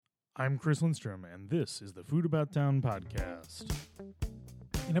I'm Chris Lindstrom, and this is the Food About Town podcast.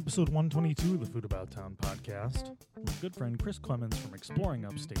 In episode 122 of the Food About Town podcast, my good friend Chris Clemens from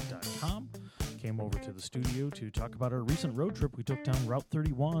ExploringUpstate.com came over to the studio to talk about our recent road trip we took down Route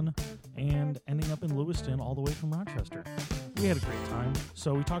 31 and ending up in Lewiston all the way from Rochester. We had a great time,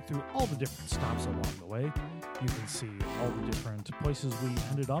 so we talked through all the different stops along the way. You can see all the different places we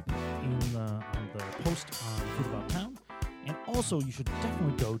ended up on the post on Food About Town. And also, you should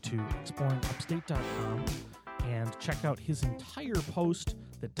definitely go to ExploringUpstate.com and check out his entire post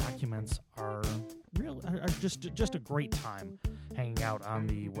that documents our just a great time hanging out on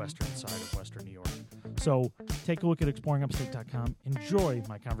the western side of Western New York. So take a look at ExploringUpstate.com. Enjoy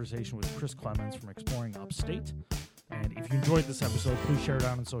my conversation with Chris Clemens from Exploring Upstate. And if you enjoyed this episode, please share it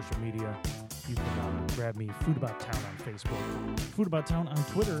out on social media. You can grab me Food About Town on Facebook, Food About Town on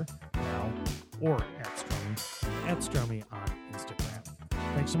Twitter now, or at Sturmy on Instagram.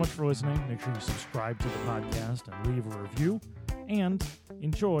 Thanks so much for listening. Make sure you subscribe to the podcast and leave a review. And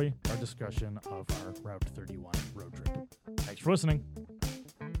enjoy our discussion of our Route 31 road trip. Thanks for listening.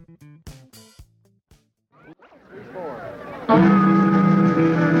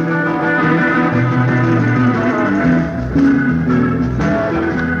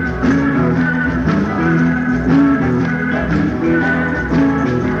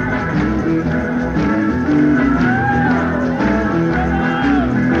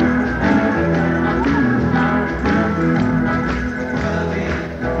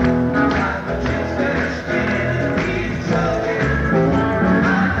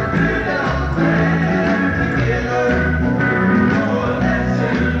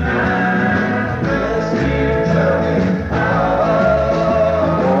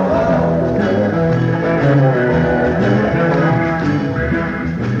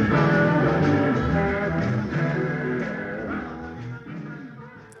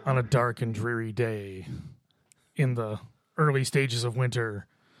 On a dark and dreary day in the early stages of winter,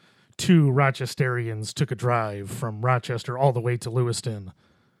 two Rochesterians took a drive from Rochester all the way to Lewiston.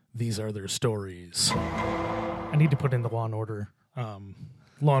 These are their stories. I need to put in the Law and Order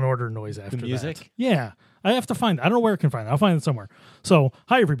noise after the music? that. Yeah, I have to find it. I don't know where I can find it. I'll find it somewhere. So,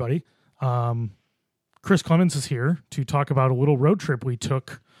 hi everybody. Chris Clemens is here to talk about a little road trip we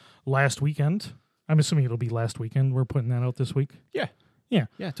took last weekend. I'm assuming it'll be last weekend. We're putting that out this week. Yeah. Yeah.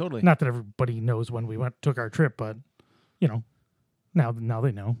 Yeah, totally. Not that everybody knows when we took our trip, but now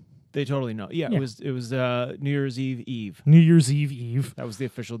they know. They totally know. Yeah. It was New Year's Eve. New Year's Eve. That was the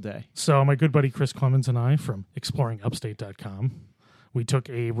official day. So my good buddy Chris Clemens and I from ExploringUpstate.com, we took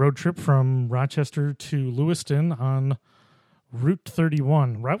a road trip from Rochester to Lewiston on Route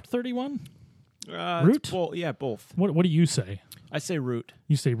 31. Route 31? Route? Yeah, both. What do you say? I say route.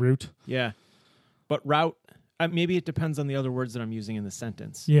 You say route? Yeah. But route, maybe it depends on the other words that I'm using in the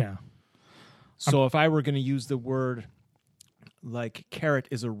sentence. Yeah. So if I were going to use the word like carrot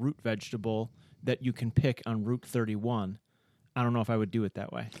is a root vegetable that you can pick on Route 31, I don't know if I would do it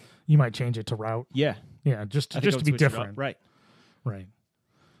that way. You might change it to route. Yeah. Yeah, just to be switch it different. up. Right. Right.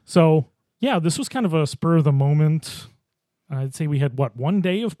 So, yeah, this was kind of a spur of the moment. I'd say we had, one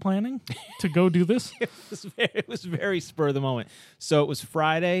day of planning to go do this? It was very spur of the moment. So it was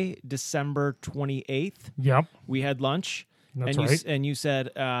Friday, December 28th. Yep. We had lunch. That's right. And you said,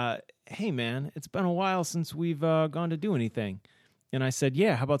 hey, man, it's been a while since we've gone to do anything. And I said,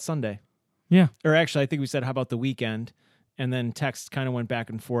 yeah, how about Sunday? Yeah. Or actually, I think we said, how about the weekend? And then text kind of went back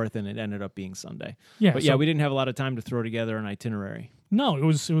and forth, and it ended up being Sunday. Yeah. But we didn't have a lot of time to throw together an itinerary. No, it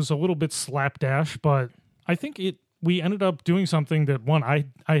was a little bit slapdash, but I think we ended up doing something that I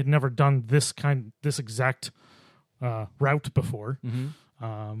had never done this exact route before.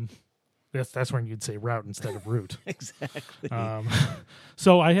 Mm-hmm. That's when you'd say route instead of route. Exactly.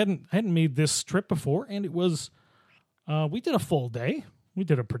 So I hadn't made this trip before, and it was we did a full day. We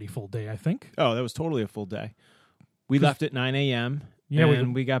did a pretty full day, I think. Oh, that was totally a full day. We left at 9 a.m. Yeah,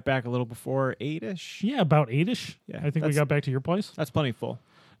 and we got back a little before 8-ish. Yeah, about 8-ish. Yeah, I think we got back to your place. That's plenty full.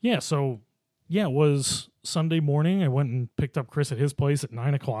 Yeah, so it was Sunday morning. I went and picked up Chris at his place at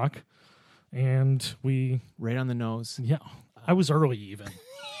 9 o'clock, and we... Right on the nose. Yeah, I was early even.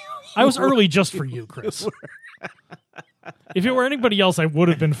 I was early just for you, Chris. If it were anybody else, I would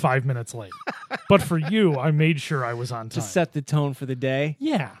have been 5 minutes late. But for you, I made sure I was on time. To set the tone for the day.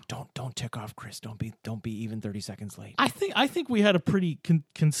 Yeah. Don't tick off, Chris. Don't be even 30 seconds late. I think we had a pretty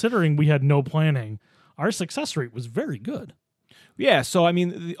considering we had no planning. Our success rate was very good. Yeah, so I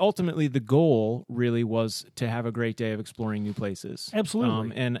mean, ultimately the goal really was to have a great day of exploring new places.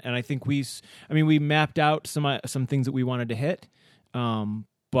 Absolutely. And I think we mapped out some things that we wanted to hit,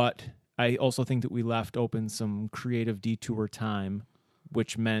 but I also think that we left open some creative detour time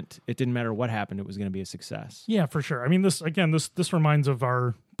which meant it didn't matter what happened, it was going to be a success. Yeah, for sure. I mean, this reminds of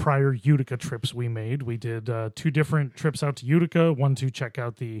our prior Utica trips we made. We did 2 different trips out to Utica, one to check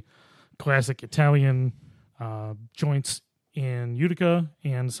out the classic Italian joints in Utica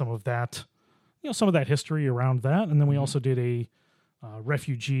and some of that history around that. And then we also did a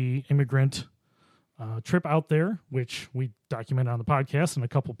refugee immigrant trip out there, which we documented on the podcast and a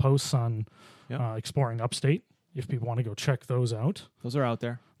couple posts on Exploring Upstate, if people want to go check those out. Those are out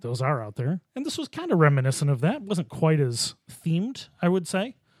there. Those are out there. And this was kind of reminiscent of that. It wasn't quite as themed, I would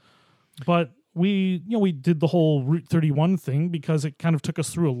say. But we did the whole Route 31 thing because it kind of took us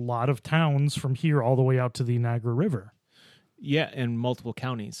through a lot of towns from here all the way out to the Niagara River. Yeah, and multiple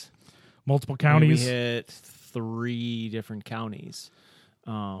counties. Multiple counties. We hit 3 different counties,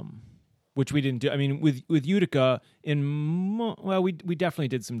 which we didn't do. I mean, with Utica, we definitely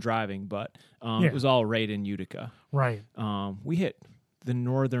did some driving, but it was all right in Utica. Right. We hit the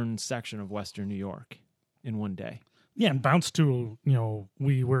northern section of Western New York in one day. Yeah, and bounced to,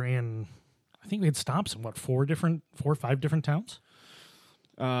 we were in, I think we had stops in 4 or 5 different towns?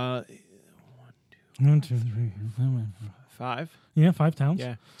 1, 2, 3, 4, 5. Yeah, 5 towns.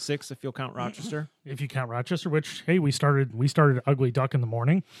 Yeah, 6 if you'll count Rochester. If you count Rochester, which, hey, we started Ugly Duck in the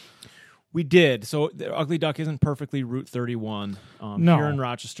morning. We did. So the Ugly Duck isn't perfectly Route 31. No. Here in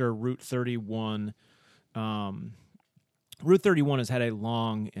Rochester, Route 31. Route 31 has had a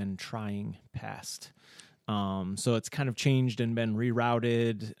long and trying past. So it's kind of changed and been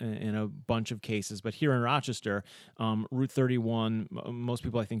rerouted in a bunch of cases. But here in Rochester, Route 31, most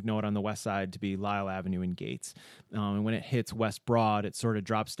people I think know it on the west side to be Lyle Avenue and Gates. And when it hits West Broad, it sort of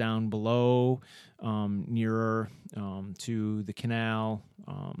drops down below, nearer to the canal,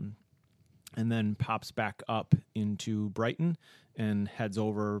 and then pops back up into Brighton and heads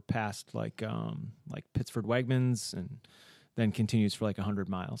over past like Pittsford Wegmans and then continues for 100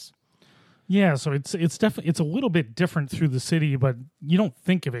 miles. Yeah, so it's definitely it's a little bit different through the city, but you don't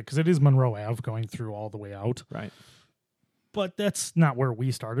think of it because it is Monroe Ave going through all the way out. Right. But that's not where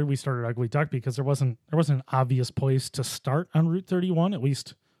we started. We started Ugly Duck because there wasn't an obvious place to start on Route 31, at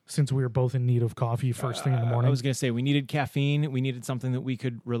least since we were both in need of coffee first thing in the morning. I was going to say we needed caffeine. We needed something that we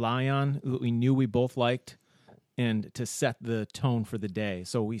could rely on, that we knew we both liked, and to set the tone for the day.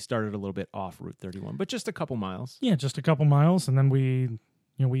 So we started a little bit off Route 31, but just a couple miles. Yeah, just a couple miles, and then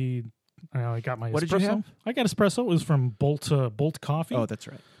I got my What espresso. did you have? I got espresso. It was from Bolt Coffee. Oh, that's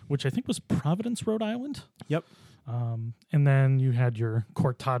right. Which I think was Providence, Rhode Island. Yep. And then you had your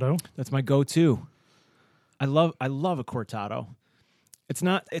cortado. That's my go-to. I love a cortado. It's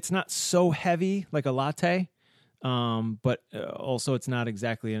not so heavy like a latte, but also it's not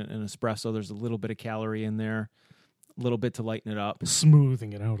exactly an espresso. There's a little bit of calorie in there, a little bit to lighten it up.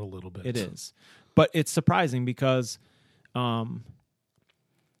 Smoothing it out a little bit. It is. But it's surprising because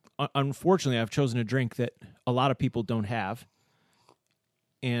unfortunately I've chosen a drink that a lot of people don't have.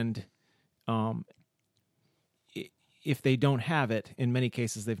 And if they don't have it, in many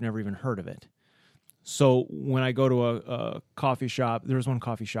cases they've never even heard of it. So when I go to a coffee shop, there was one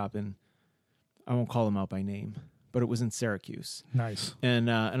coffee shop I won't call them out by name, but it was in Syracuse. Nice. And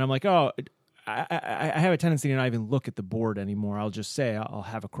I'm like, oh, I have a tendency to not even look at the board anymore. I'll just say I'll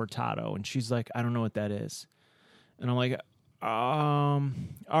have a cortado, and she's like, I don't know what that is, and I'm like, all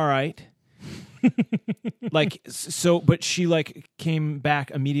right. But she came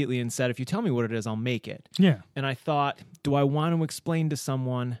back immediately and said, if you tell me what it is, I'll make it. Yeah. And I thought, do I want to explain to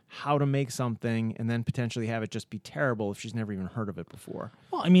someone how to make something and then potentially have it just be terrible if she's never even heard of it before?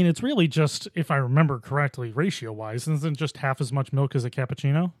 Well, I mean, it's really just, if I remember correctly, ratio-wise, isn't it just half as much milk as a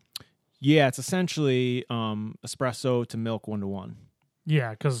cappuccino? Yeah, it's essentially espresso to milk 1-to-1.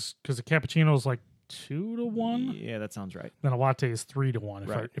 Yeah, because a cappuccino is 2-to-1. Yeah, that sounds right. Then a latte is 3-to-1,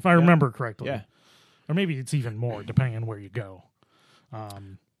 Right. if I remember correctly. Yeah. Or maybe it's even more, depending on where you go.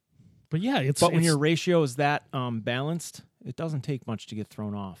 But yeah, when your ratio is that balanced, it doesn't take much to get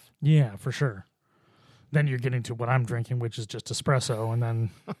thrown off. Yeah, for sure. Then you're getting to what I'm drinking, which is just espresso, and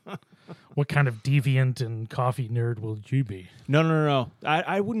then what kind of deviant and coffee nerd will you be? No.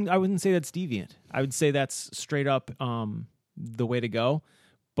 I wouldn't say that's deviant. I would say that's straight up the way to go.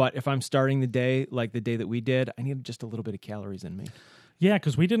 But if I'm starting the day like the day that we did, I need just a little bit of calories in me. Yeah,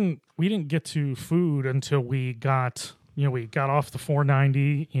 because we didn't get to food until we got off the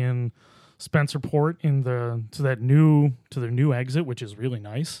 490 in Spencerport to their new exit, which is really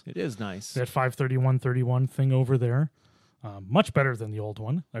nice. It is nice. That 531 thing over there, much better than the old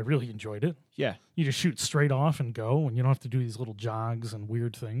one. I really enjoyed it. Yeah, you just shoot straight off and go, and you don't have to do these little jogs and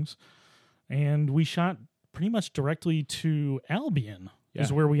weird things. And we shot pretty much directly to Albion. Yeah.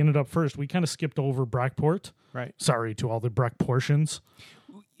 is where we ended up first. We kind of skipped over Brockport. Right. Sorry to all the Breck portions.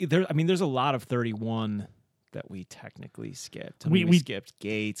 There's a lot of 31 that we technically skipped. We skipped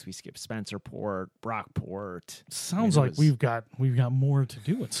Gates, we skipped Spencerport, Brockport. Sounds like we've got more to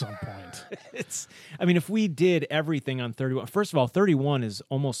do at some point. If we did everything on 31, first of all, 31 is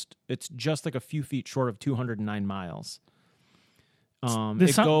it's just like a few feet short of 209 miles.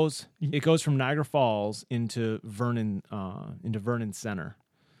 It goes from Niagara Falls into Vernon Center.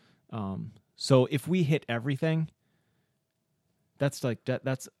 So if we hit everything, that's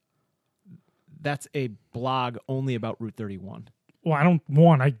a blog only about Route 31. Well,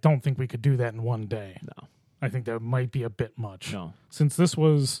 I don't think we could do that in one day. No. I think that might be a bit much. No. Since this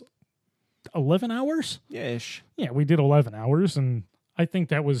was 11 hours? Yeah-ish. Yeah, we did 11 hours, and I think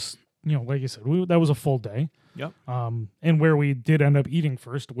that was, like you said, that was a full day. Yep. And where we did end up eating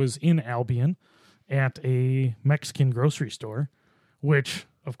first was in Albion at a Mexican grocery store, which,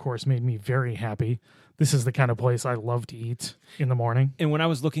 of course, made me very happy. This is the kind of place I love to eat in the morning. And when I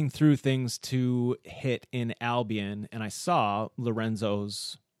was looking through things to hit in Albion and I saw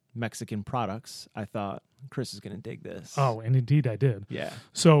Lorenzo's Mexican products, I thought, Chris is going to dig this. Oh, and indeed I did. Yeah.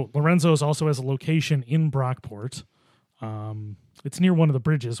 So Lorenzo's also has a location in Brockport. It's near one of the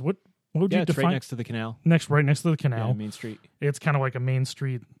bridges. What would you define? Right next to the canal. Right next to the canal. Yeah, Main Street. It's kind of like a main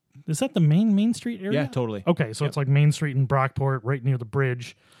street. Is that the Main Street area? Yeah, totally. Okay, so It's like Main Street in Brockport, right near the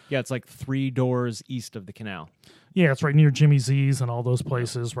bridge. Yeah, it's like 3 doors east of the canal. Yeah, it's right near Jimmy Z's and all those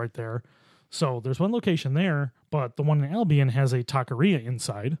places right there. So there's one location there, but the one in Albion has a taqueria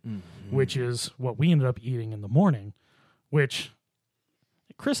inside, which is what we ended up eating in the morning, which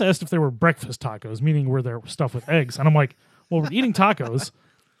Chris asked if there were breakfast tacos, meaning were there stuff with eggs. And I'm like, well, we're eating tacos,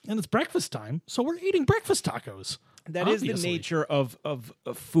 and it's breakfast time, so we're eating breakfast tacos. That obviously is the nature of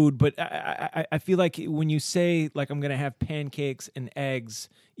food, but I feel like when you say, like, I'm going to have pancakes and eggs,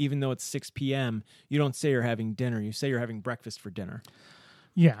 even though it's 6 p.m., you don't say you're having dinner. You say you're having breakfast for dinner.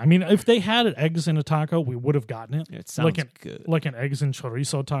 Yeah, I mean, if they had eggs in a taco, we would have gotten it. It sounds good. Like an eggs and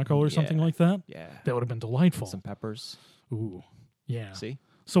chorizo taco or something like that. Yeah. That would have been delightful. Some peppers. Ooh, yeah. See?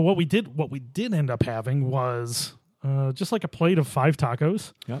 So what we did end up having was just like a plate of 5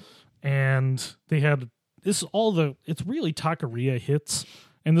 tacos. Yep. And they had... it's really taqueria hits,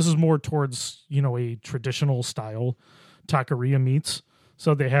 and this is more towards, a traditional style taqueria meats.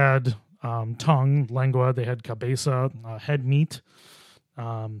 So they had tongue, lengua, they had cabeza, head meat, they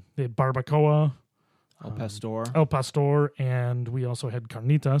had barbacoa, El pastor, and we also had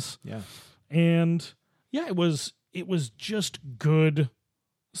carnitas. Yeah. And yeah, it was just good,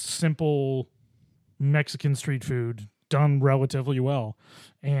 simple Mexican street food done relatively well.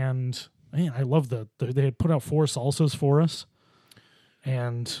 And man, I love they had put out 4 salsas for us.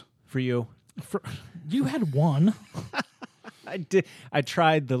 And for you. You had one. I did. I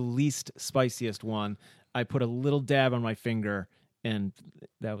tried the least spiciest one. I put a little dab on my finger, and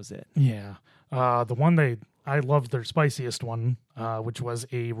that was it. Yeah. The one I loved their spiciest one, which was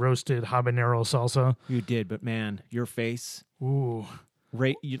a roasted habanero salsa. You did, but man, your face. Ooh.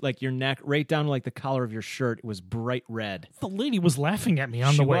 Like your neck, right down to like the collar of your shirt, was bright red. The lady was laughing at me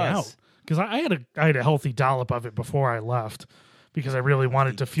on the way out. Because I had a healthy dollop of it before I left, because I really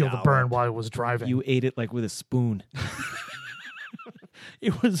wanted to feel the burn while I was driving. You ate it like with a spoon.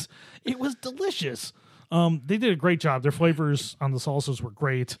 It was delicious. They did a great job. Their flavors on the salsas were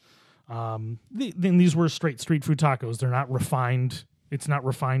great. These were straight street food tacos. They're not refined. It's not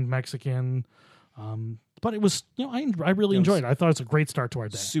refined Mexican. But it was, I really enjoyed it. I thought it's a great start to our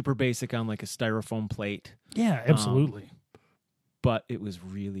day. Super basic on like a styrofoam plate. Yeah, absolutely. But it was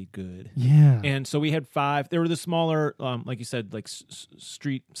really good. Yeah. And so we had 5. They were the smaller, like you said, like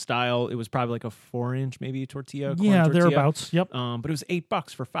street style. It was probably like a 4-inch maybe tortilla. Yeah, tortilla. thereabouts. Yep. But it was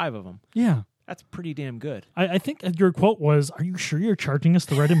 $8 for 5 of them. Yeah. That's pretty damn good. I think your quote was, "Are you sure you're charging us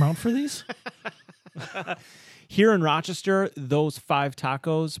the right amount for these?" Here in Rochester, those 5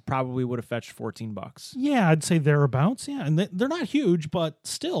 tacos probably would have fetched $14. Yeah, I'd say thereabouts. Yeah, and they're not huge, but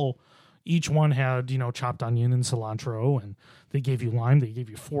still, each one had chopped onion and cilantro, and they gave you lime. They gave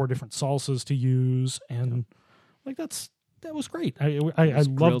you 4 different salsas to use, and that was great. I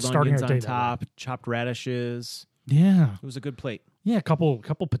loved starting our day on top, chopped radishes. Yeah, it was a good plate. Yeah, a couple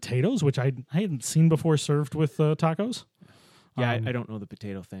potatoes, which I hadn't seen before served with tacos. Yeah, I don't know the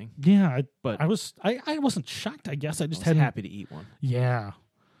potato thing. Yeah, but I wasn't shocked. I guess I just had happy to eat one. Yeah.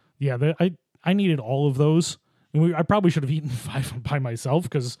 I needed all of those. And I probably should have eaten 5 by myself,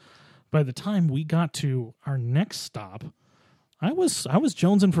 because by the time we got to our next stop, I was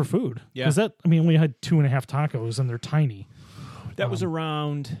jonesing for food. Yeah, because we had 2.5 tacos, and they're tiny. That was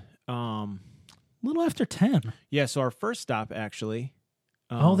around a little after 10. Yeah, so our first stop actually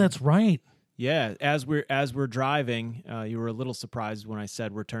Oh, that's right. Yeah, as we're driving, you were a little surprised when I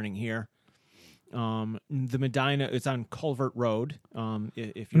said we're turning here. The Medina, it's on Culvert Road.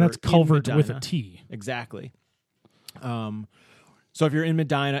 If you're And that's Culvert in with Medina, a T. exactly. So if you're in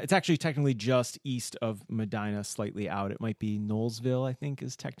Medina, it's actually technically just east of Medina, slightly out. It might be Knowlesville, I think,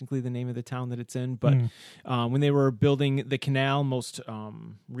 is technically the name of the town that it's in. But when they were building the canal, most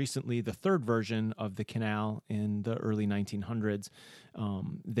recently the third version of the canal in the early 1900s,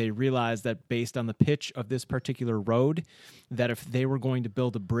 they realized that based on the pitch of this particular road, that if they were going to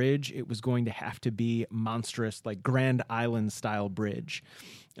build a bridge, it was going to have to be monstrous, like Grand Island style bridge,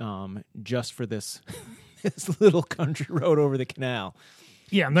 just for this this little country road over the canal.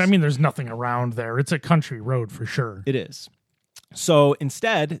 Yeah, I mean, there's nothing around there. It's a country road for sure. It is. So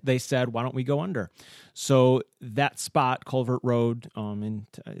instead, they said, why don't we go under? So that spot, Culvert Road,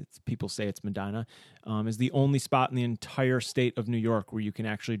 people say it's Medina, is the only spot in the entire state of New York where you can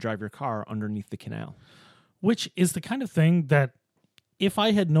actually drive your car underneath the canal. Which is the kind of thing that if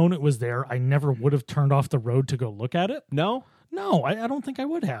I had known it was there, I never would have turned off the road to go look at it. No? No, I don't think I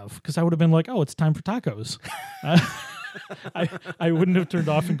would have, because I would have been like, oh, it's time for tacos. I wouldn't have turned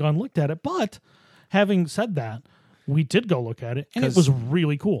off and gone looked at it. But having said that, we did go look at it, and it was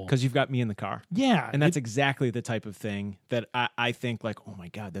really cool. Because you've got me in the car. Yeah. And that's exactly the type of thing that I think, like, oh my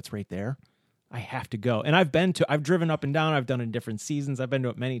God, that's right there. I have to go. And I've driven up and down. I've done it in different seasons. I've been to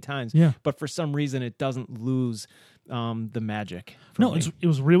it many times. Yeah. But for some reason, it doesn't lose the magic. No, it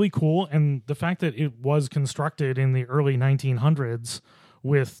was really cool. And the fact that it was constructed in the early 1900s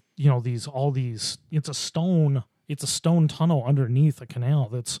with, it's a stone tunnel underneath a canal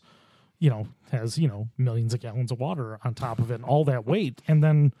that's, has, millions of gallons of water on top of it and all that weight. And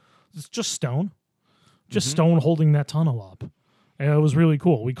then it's just stone stone holding that tunnel up. And it was really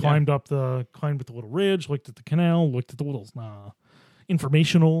cool. We climbed up the little ridge, looked at the canal, looked at the little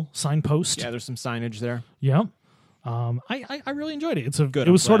informational signpost. Yeah, there's some signage there. Yeah. I really enjoyed it. Good,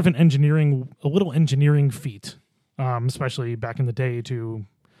 it was sort of a little engineering feat, especially back in the day to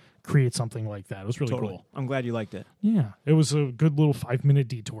create something like that. It was really cool. I'm glad you liked it. Yeah, it was a good little 5-minute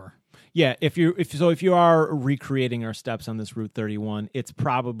detour. Yeah, if you are recreating our steps on this Route 31, it's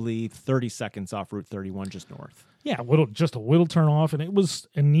probably 30 seconds off Route 31 just north. Yeah, just a little turn off, and it was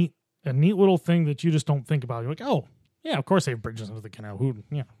a neat little thing that you just don't think about. You're like, oh, yeah, of course they have bridges under the canal.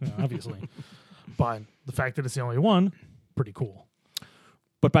 Obviously. But the fact that it's the only one, pretty cool.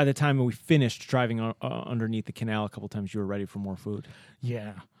 But by the time we finished driving underneath the canal a couple times, you were ready for more food.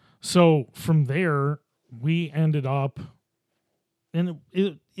 Yeah. So from there, we ended up, and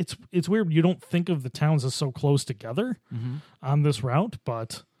it's weird. You don't think of the towns as so close together on this route,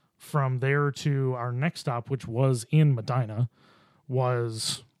 but from there to our next stop, which was in Medina,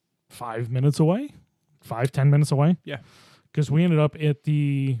 was 10 minutes away. Yeah. Because we ended up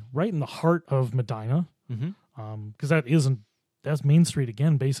right in the heart of Medina. Because that's Main Street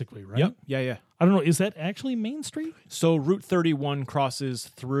again, basically, right? Yep. Yeah. I don't know. Is that actually Main Street? So Route 31 crosses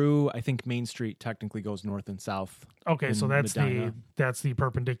through, I think Main Street technically goes north and south. Okay, so that's Medina. the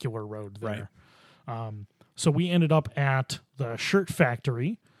perpendicular road there. Right. So we ended up at the Shirt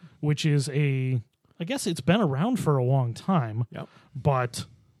Factory, which is I guess it's been around for a long time. Yep. But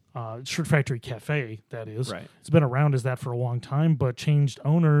Shirt Factory Cafe, that is. Right. It's been around as that for a long time, but changed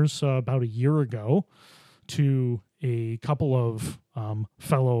owners about a year ago to a couple of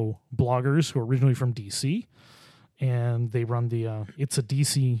fellow bloggers who are originally from DC, and they run it's a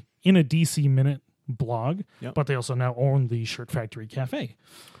DC Minute blog, but they also now own the Shirt Factory Cafe.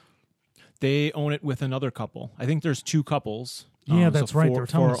 They own it with another couple. I think there's two couples. Yeah, that's right. They were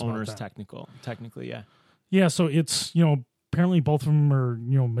telling us four about owners that. technically, yeah. Yeah, so it's, apparently both of them are,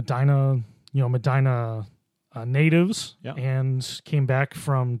 Medina natives and came back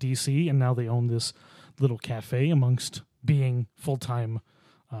from DC, and now they own this little cafe amongst being full-time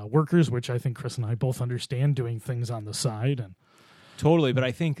workers, which I think Chris and I both understand, doing things on the side. And totally, but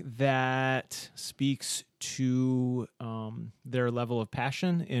I think that speaks to their level of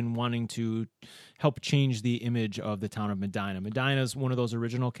passion in wanting to help change the image of the town of Medina. Medina is one of those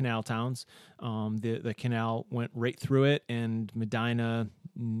original canal towns. The canal went right through it, and Medina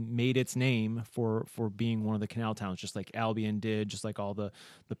made its name for being one of the canal towns, just like Albion did, just like all the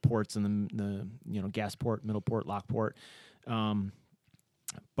ports and the Gasport, Middleport, Lockport.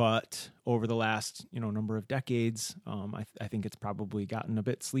 but over the last number of decades, I think it's probably gotten a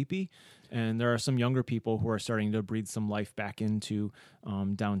bit sleepy, and there are some younger people who are starting to breathe some life back into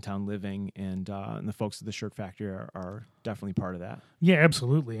downtown living, and the folks at the Shirt Factory are definitely part of that. Yeah,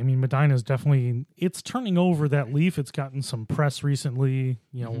 absolutely. I mean, Medina is definitely, it's turning over that leaf. It's gotten some press recently,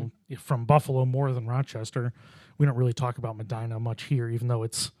 from Buffalo more than Rochester. We don't really talk about Medina much here, even though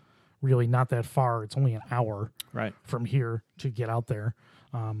it's really not that far. It's only an hour from here to get out there.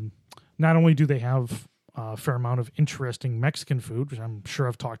 Not only do they have a fair amount of interesting Mexican food, which I'm sure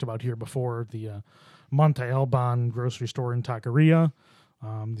I've talked about here before, the Monte Alban grocery store in Taqueria.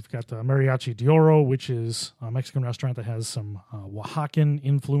 They've got the Mariachi de Oro, which is a Mexican restaurant that has some Oaxacan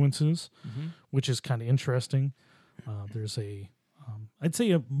influences, which is kind of interesting. There's I'd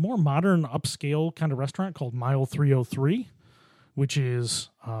say a more modern, upscale kind of restaurant called Mile 303, which is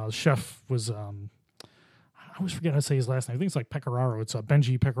chef was I always forget how to say his last name. I think it's like Pecoraro. It's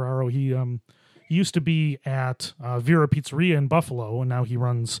Benji Pecoraro. He used to be at Vera Pizzeria in Buffalo, and now he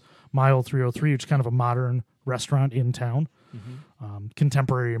runs Mile 303, which is kind of a modern restaurant in town.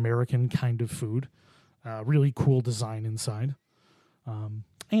 Contemporary American kind of food. Really cool design inside.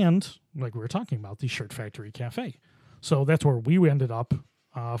 And like we were talking about, the Shirt Factory Cafe. So that's where we ended up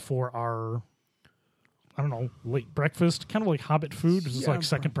for our, late breakfast, kind of like Hobbit food. This is like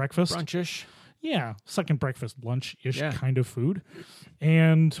second breakfast. Brunchish. Yeah, second breakfast, lunch-ish kind of food.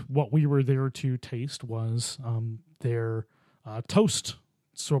 And what we were there to taste was their toast.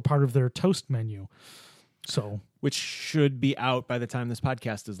 So part of their toast menu. So, which should be out by the time this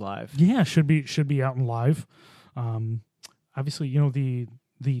podcast is live. Yeah, should be out and live. Obviously,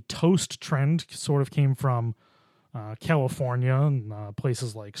 the toast trend sort of came from California and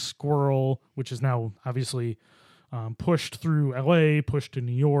places like Squirrel, which is now obviously pushed through LA, pushed to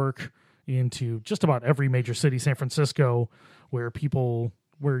New York, into just about every major city, San Francisco, where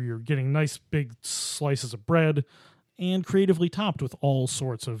you're getting nice big slices of bread and creatively topped with all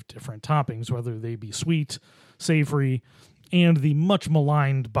sorts of different toppings, whether they be sweet, savory, and the much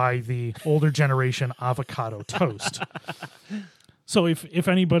maligned by the older generation avocado toast. So if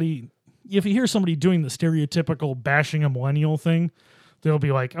you hear somebody doing the stereotypical bashing a millennial thing, they'll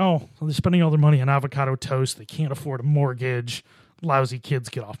be like, oh, they're spending all their money on avocado toast. They can't afford a mortgage. Lousy kids,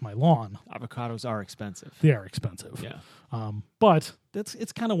 get off my lawn. Avocados are expensive. They are expensive. Yeah. But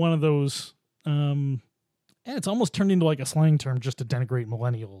it's kind of one of those, it's almost turned into like a slang term just to denigrate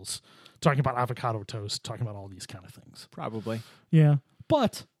millennials, talking about avocado toast, talking about all these kind of things. Probably. Yeah.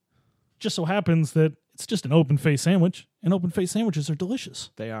 But just so happens that it's just an open-faced sandwich, and open-faced sandwiches are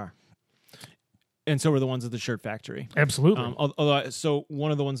delicious. They are. And so were the ones at the Shirt Factory. Absolutely. Although, so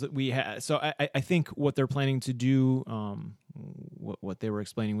one of the ones that we had, so I think what they're planning to do, what they were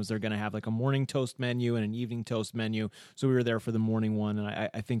explaining was they're going to have like a morning toast menu and an evening toast menu. So we were there for the morning one, and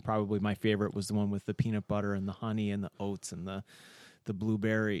I think probably my favorite was the one with the peanut butter and the honey and the oats and the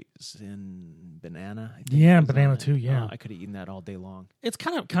blueberries and banana. I think banana too. Yeah, I could have eaten that all day long. It's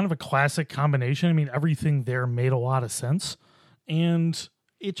kind of a classic combination. I mean, everything there made a lot of sense, and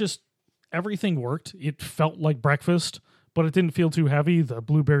everything worked. It felt like breakfast, but it didn't feel too heavy. The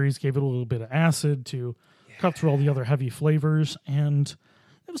blueberries gave it a little bit of acid to cut through all the other heavy flavors, and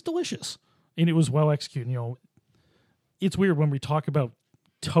it was delicious. And it was well executed. It's weird when we talk about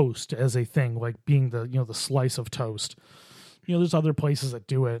toast as a thing, like being the slice of toast. There's other places that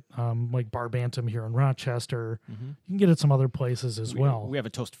do it, like Bar Bantam here in Rochester. Mm-hmm. You can get it some other places as well. We have a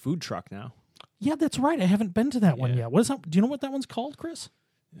toast food truck now. Yeah, that's right. I haven't been to that one yet. What is that? Do you know what that one's called, Chris?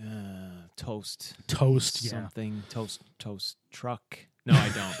 Toast, something, toast truck. No, I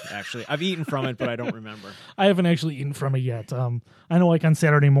don't actually. I've eaten from it, but I don't remember. I haven't actually eaten from it yet. I know, like on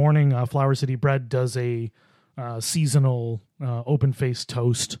Saturday morning, Flower City Bread does a seasonal open-faced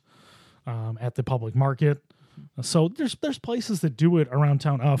toast at the public market. So there's places that do it around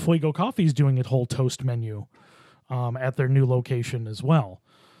town. Fuego Coffee's doing a whole toast menu at their new location as well.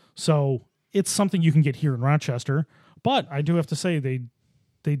 So it's something you can get here in Rochester. But I do have to say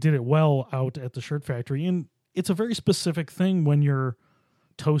they did it well out at the Shirt Factory, and it's a very specific thing when you're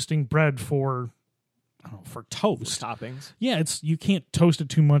toasting bread for toast toppings. Yeah, you can't toast it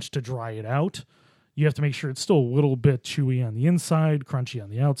too much to dry it out. You have to make sure it's still a little bit chewy on the inside, crunchy on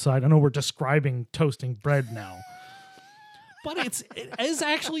the outside. I know we're describing toasting bread now, but it is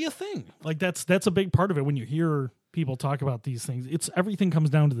actually a thing. Like that's a big part of it when you hear people talk about these things. Everything comes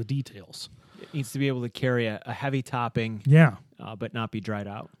down to the details. It needs to be able to carry a heavy topping, but not be dried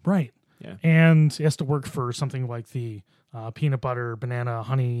out. Right. Yeah. And it has to work for something like the peanut butter, banana,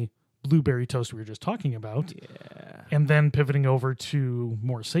 honey, blueberry toast we were just talking about. Yeah. And then pivoting over to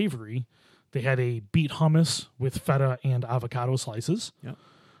more savory, they had a beet hummus with feta and avocado slices. Yep.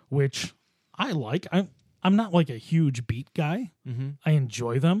 which I like. I'm not like a huge beet guy. I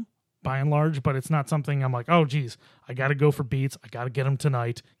enjoy them by and large, but it's not something I'm like, oh, geez, I got to go for beets. I got to get them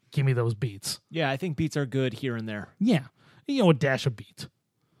tonight. Give me those beets. Yeah, I think beets are good here and there. Yeah. A dash of beet.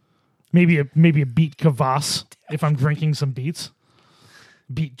 Maybe a beet kvass if I'm drinking some beets.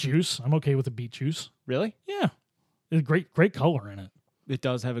 Beet juice. I'm okay with the beet juice. Really? Yeah. There's great color in it. It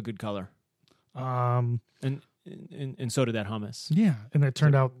does have a good color. And so did that hummus. Yeah, and that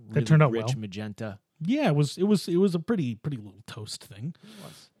turned out Really well. rich magenta. Yeah, it was a pretty little toast thing. It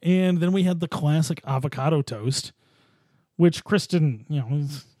was. And then we had the classic avocado toast, which Chris didn't,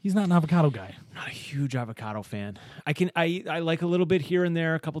 he's not an avocado guy. Not a huge avocado fan. I like a little bit here and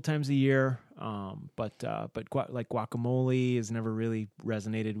there a couple times a year. But like guacamole has never really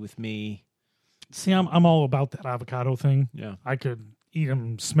resonated with me. See, I'm all about that avocado thing. Yeah. I could eat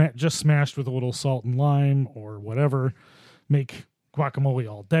them just smashed with a little salt and lime or whatever. Make guacamole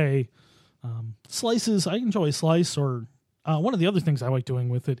all day. Slices, I enjoy a slice, or one of the other things I like doing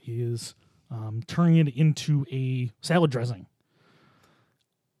with it is turning it into a salad dressing.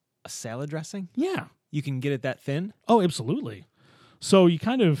 A salad dressing? Yeah. You can get it that thin? Oh, absolutely. So you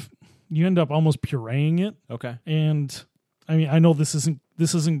end up almost pureeing it. Okay. And I mean, I know this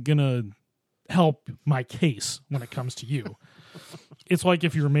isn't gonna help my case when it comes to you. It's like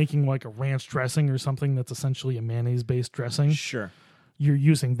if you're making like a ranch dressing or something that's essentially a mayonnaise-based dressing. Sure. You're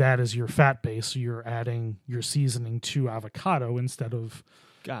using that as your fat base, so you're adding your seasoning to avocado instead of,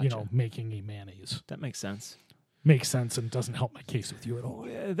 Gotcha. Making a mayonnaise. That makes sense. Makes sense and doesn't help my case with you at all.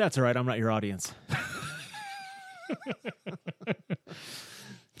 That's all right. I'm not your audience.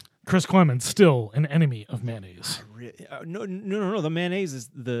 Chris Clemens, still an enemy of mayonnaise. No. The mayonnaise is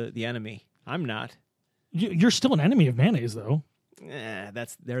the enemy. I'm not. You're still an enemy of mayonnaise, though.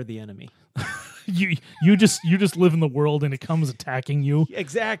 They're the enemy. You just live in the world and it comes attacking you.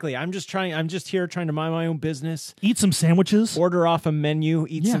 Exactly. I'm just here trying to mind my own business. Eat some sandwiches. Order off a menu,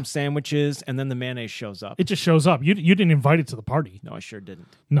 eat some sandwiches, and then the mayonnaise shows up. It just shows up. You didn't invite it to the party. No, I sure didn't.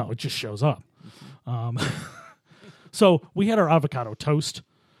 No, it just shows up. So we had our avocado toast,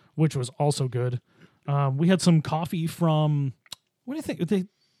 which was also good. We had some coffee from, what do you think?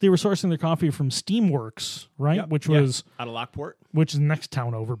 They were sourcing their coffee from Steamworks, right? Yep. Which was out of Lockport, which is next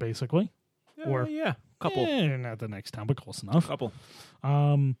town over, basically. Couple. Not the next town, but close enough. Couple.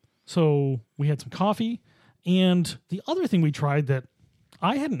 So we had some coffee, and the other thing we tried that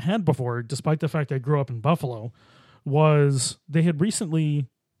I hadn't had before, despite the fact I grew up in Buffalo, was they had recently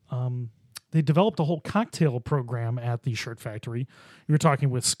they developed a whole cocktail program at the Shirt Factory. You were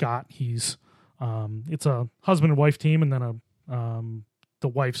talking with Scott. He's it's a husband and wife team, and then the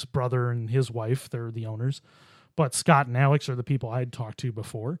wife's brother and his wife. They're the owners. But Scott and Alex are the people I had talked to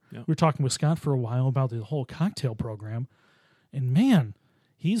before. Yep. We were talking with Scott for a while about the whole cocktail program. And man,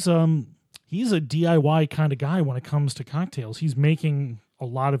 he's a DIY kind of guy when it comes to cocktails. He's making a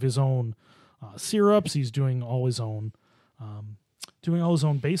lot of his own syrups. He's doing all his own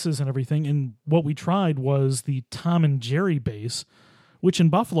bases and everything. And what we tried was the Tom and Jerry base, which in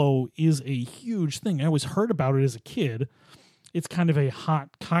Buffalo is a huge thing. I always heard about it as a kid. It's kind of a hot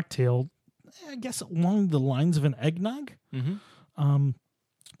cocktail, I guess, along the lines of an eggnog. Mm-hmm.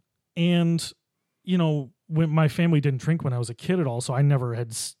 And, when my family didn't drink when I was a kid at all, so I never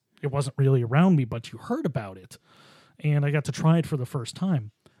had, it wasn't really around me, but you heard about it. And I got to try it for the first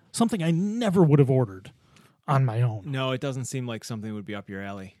time. Something I never would have ordered on my own. No, it doesn't seem like something would be up your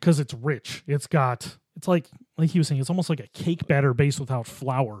alley. Because it's rich. It's like he was saying, it's almost like a cake batter base without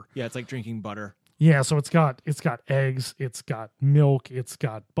flour. Yeah, it's like drinking butter. Yeah, so it's got eggs, it's got milk, it's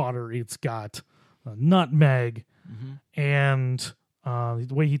got butter, it's got nutmeg, and the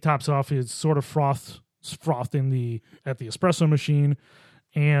way he tops it off is sort of frothed at the espresso machine,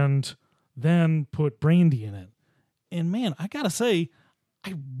 and then put brandy in it. And man, I gotta say,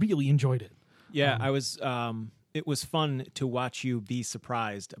 I really enjoyed it. Yeah, I was. It was fun to watch you be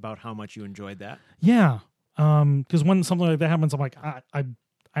surprised about how much you enjoyed that. Yeah, because when something like that happens, I'm like,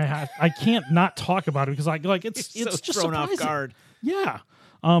 I can't not talk about it because it's so just thrown surprising. off guard. Yeah,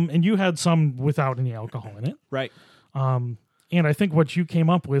 and you had some without any alcohol in it, right? And I think what you came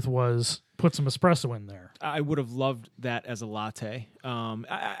up with was put some espresso in there. I would have loved that as a latte.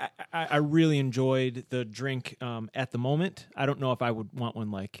 I really enjoyed the drink at the moment. I don't know if I would want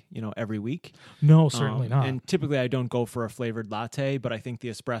one every week. No, certainly not. And typically I don't go for a flavored latte, but I think the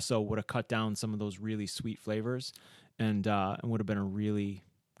espresso would have cut down some of those really sweet flavors and would have been a really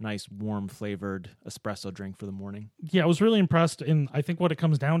nice, warm flavored espresso drink for the morning. Yeah, I was really impressed. And I think what it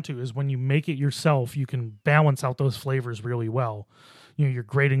comes down to is when you make it yourself, you can balance out those flavors really well. You're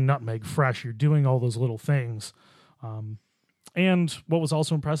grating nutmeg fresh. You're doing all those little things. And what was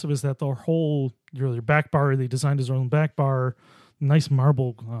also impressive is that their back bar, they designed his own back bar, nice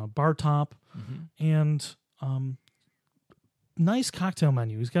marble bar top, and nice cocktail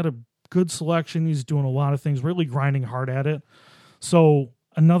menu. He's got a good selection. He's doing a lot of things, really grinding hard at it. So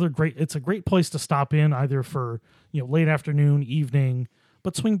it's a great place to stop in either for, late afternoon, evening,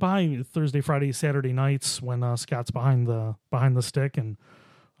 but swing by Thursday, Friday, Saturday nights when Scott's behind the stick and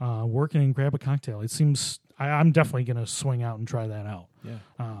working and grab a cocktail. It seems I'm definitely going to swing out and try that out. Yeah.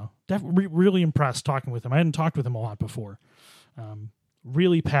 Really impressed talking with him. I hadn't talked with him a lot before.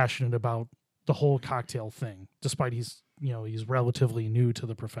 Really passionate about the whole cocktail thing, despite he's relatively new to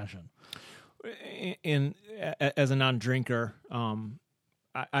the profession. And as a non-drinker, I'm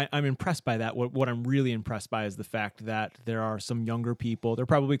impressed by that. What I'm really impressed by is the fact that there are some younger people. They're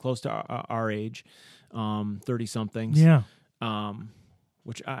probably close to our age, 30-somethings. Yeah.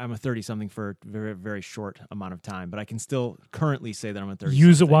 Which I'm a 30-something for a very, very short amount of time, but I can still currently say that I'm a 30-something.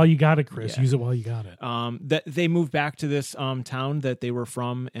 Use it while you got it, Chris. Yeah. Use it while you got it. That they moved back to this town that they were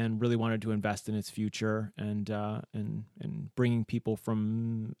from and really wanted to invest in its future and bringing people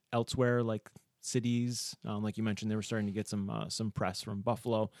from elsewhere, like cities. Like you mentioned, they were starting to get some press from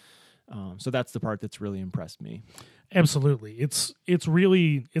Buffalo. So that's the part that's really impressed me. Absolutely. It's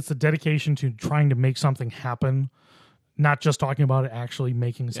a dedication to trying to make something happen. Not just talking about it, actually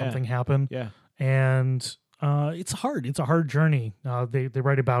making something happen. Yeah. And it's hard. It's a hard journey. They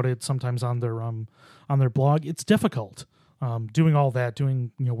write about it sometimes on their blog. It's difficult doing all that,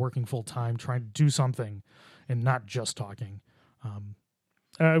 working full time, trying to do something, and not just talking.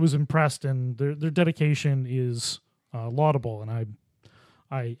 I was impressed, and their dedication is laudable, and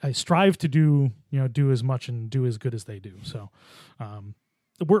I strive to do as much and do as good as they do. So.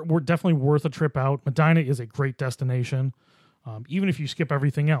 We're definitely worth a trip out. Medina is a great destination. Even if you skip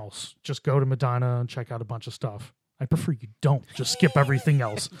everything else, just go to Medina and check out a bunch of stuff. I prefer you don't just skip everything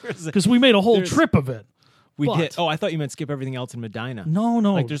else because we made a whole trip of it. We did. Oh, I thought you meant skip everything else in Medina. No.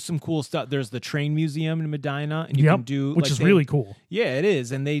 Like there's some cool stuff. There's the train museum in Medina, and you can do which is really cool. Yeah, it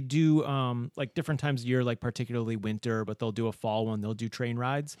is, and they do like different times of year, like particularly winter, but they'll do a fall one. They'll do train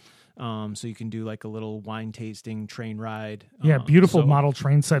rides, so you can do like a little wine tasting train ride. Yeah, beautiful model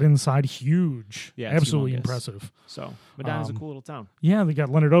train set inside, huge. Yeah, absolutely humongous. Impressive. So Medina's a cool little town. Yeah, they got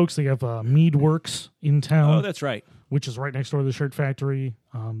Leonard Oaks. They have Mead Works in town. Oh, that's right. Which is right next door to the Shirt Factory.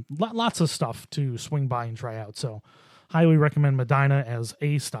 Lots of stuff to swing by and try out. So highly recommend Medina as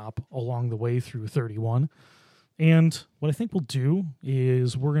a stop along the way through 31. And what I think we'll do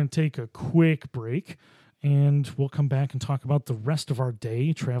is we're going to take a quick break, and we'll come back and talk about the rest of our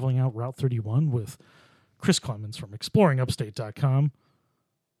day traveling out Route 31 with Chris Clemens from ExploringUpstate.com.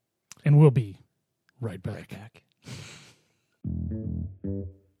 And we'll be right back.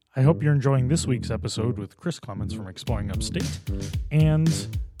 I hope you're enjoying this week's episode with Chris Clemens from Exploring Upstate. And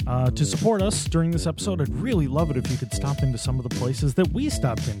to support us during this episode, I'd really love it if you could stop into some of the places that we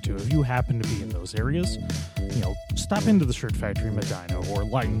stopped into. If you happen to be in those areas, stop into the Shirt Factory in Medina or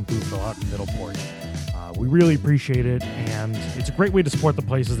Lighton Bluefill out in Middleport. We really appreciate it, and it's a great way to support the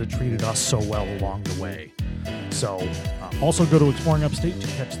places that treated us so well along the way. So also go to Exploring Upstate to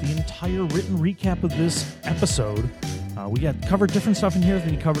catch the entire written recap of this episode. We got covered different stuff in here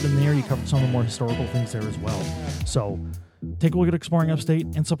that you covered in there. You covered some of the more historical things there as well. So take a look at Exploring Upstate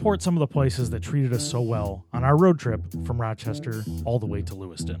and support some of the places that treated us so well on our road trip from Rochester all the way to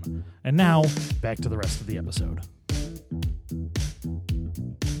Lewiston. And now, back to the rest of the episode.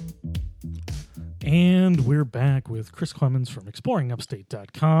 And we're back with Chris Clemens from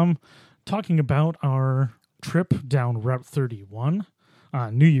ExploringUpstate.com talking about our trip down Route 31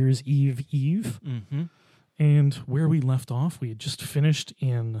 on New Year's Eve. Mm-hmm. And where we left off, we had just finished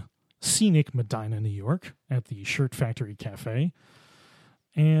in scenic Medina, New York at the Shirt Factory Cafe.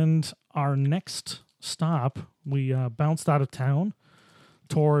 And our next stop, we bounced out of town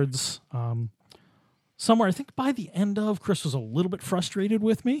towards somewhere, I think by the end of, Chris was a little bit frustrated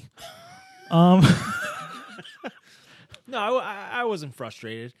with me. No, I wasn't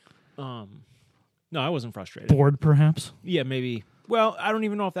frustrated. No, I wasn't frustrated. Bored, perhaps? Yeah, maybe. Well, I don't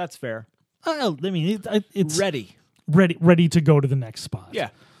even know if that's fair. I mean, it's ready to go to the next spot. Yeah.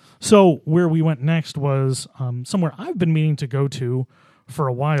 So where we went next was somewhere I've been meaning to go to for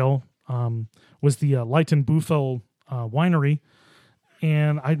a while. Was the Lighton Bluefill winery,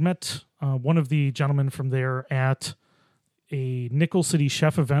 and I'd met one of the gentlemen from there at a Nickel City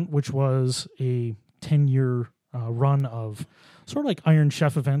Chef event, which was a 10-year run of sort of like Iron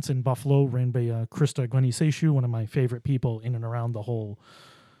Chef events in Buffalo, ran by Krista Glennie-Seishu, one of my favorite people in and around the whole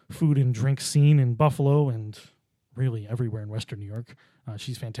food and drink scene in Buffalo and really everywhere in Western New York.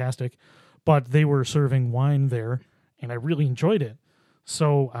 She's fantastic. But they were serving wine there, and I really enjoyed it.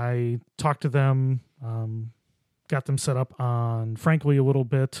 So I talked to them, got them set up on Frankly a little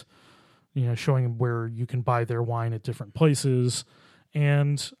bit, showing them where you can buy their wine at different places.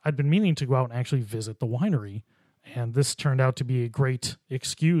 And I'd been meaning to go out and actually visit the winery. And this turned out to be a great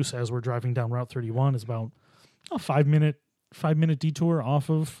excuse as we're driving down Route 31. It's about a 5-minute detour off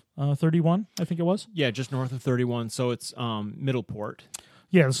of 31, I think it was. Yeah, just north of 31. So it's Middleport.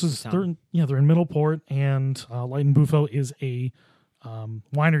 Yeah, they're in Middleport, and Light and Bufo is a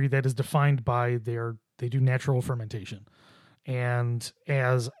winery that is defined by they do natural fermentation and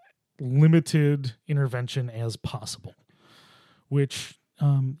as limited intervention as possible, which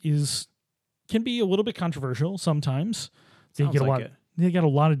can be a little bit controversial sometimes. They get a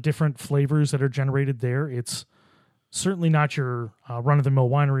lot of different flavors that are generated there. It's certainly not your run-of-the-mill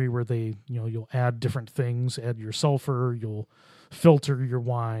winery where you'll add different things, add your sulfur, you'll filter your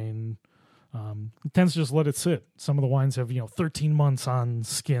wine. It tends to just let it sit. Some of the wines have 13 months on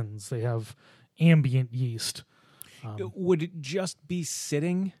skins. They have ambient yeast. Would it just be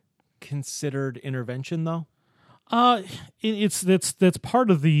sitting considered intervention though? That's part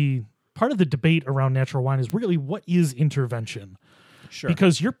of the debate around natural wine is really what is intervention. Sure.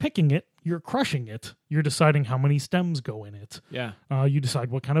 Because you're picking it, you're crushing it, you're deciding how many stems go in it. Yeah. You decide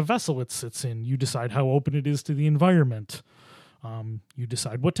what kind of vessel it sits in. You decide how open it is to the environment. You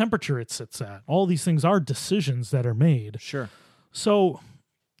decide what temperature it sits at. All these things are decisions that are made. Sure. So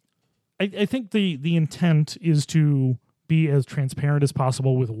I think the intent is to be as transparent as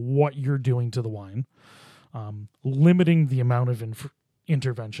possible with what you're doing to the wine, limiting the amount of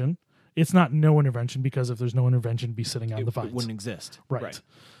intervention. It's not no intervention, because if there's no intervention, it'd be sitting on the vines. It wouldn't exist. Right.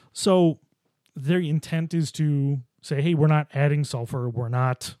 So their intent is to say, hey, we're not adding sulfur, we're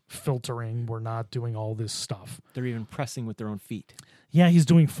not filtering, we're not doing all this stuff. They're even pressing with their own feet. Yeah, he's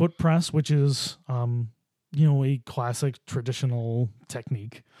doing foot press, which is, a classic traditional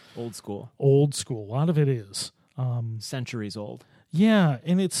technique. Old school. A lot of it is. Centuries old. Yeah,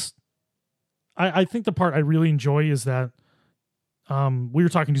 and it's... I think the part I really enjoy is that we were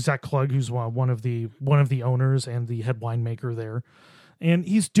talking to Zach Klug, who's one of the owners and the head winemaker there. And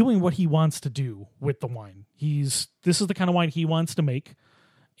he's doing what he wants to do with the wine. This is the kind of wine he wants to make.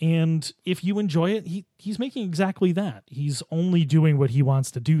 And if you enjoy it, he's making exactly that. He's only doing what he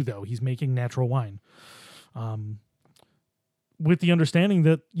wants to do, though. He's making natural wine. With the understanding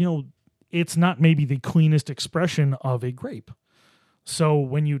that, it's not maybe the cleanest expression of a grape. So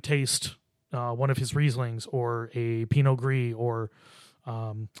when you taste one of his Rieslings or a Pinot Gris or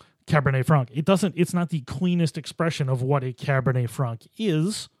Cabernet Franc, it's not the cleanest expression of what a Cabernet Franc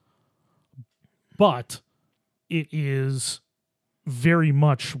is, but it is very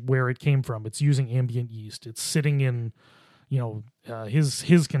much where it came from. It's using ambient yeast. It's sitting in,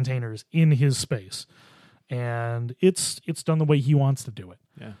 his containers in his space, and it's done the way he wants to do it.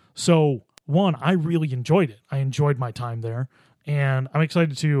 Yeah. So I really enjoyed it. I enjoyed my time there, and I'm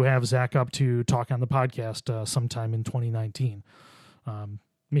excited to have Zach up to talk on the podcast sometime in 2019.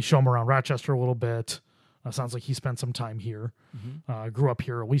 Me show him around Rochester a little bit. Sounds like he spent some time here. Mm-hmm. Grew up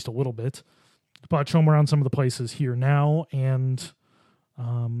here at least a little bit. But show him around some of the places here now, and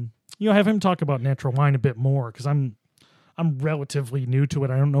have him talk about natural wine a bit more, because I'm relatively new to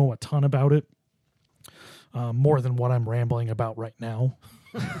it. I don't know a ton about it, more than what I'm rambling about right now.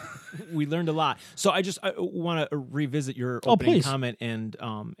 We learned a lot. So I want to revisit your opening comment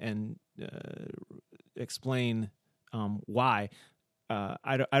and explain why.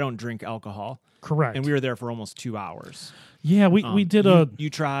 I don't drink alcohol. Correct. And we were there for almost 2 hours. Yeah, we did You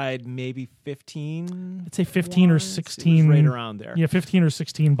tried maybe 15? I'd say 15 or 16. It was right around there. Yeah, 15 or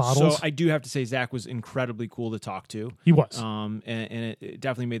 16 bottles. So I do have to say Zach was incredibly cool to talk to. He was. And it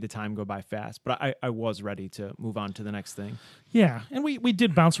definitely made the time go by fast. But I was ready to move on to the next thing. Yeah, and we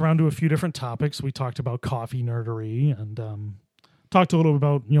did bounce around to a few different topics. We talked about coffee nerdery and talked a little bit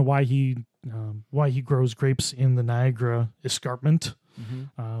about why he grows grapes in the Niagara Escarpment.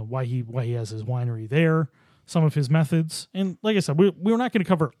 Mm-hmm. Why he has his winery there, some of his methods, and like I said, we're not going to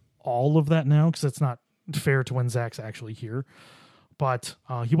cover all of that now because it's not fair to when Zach's actually here. But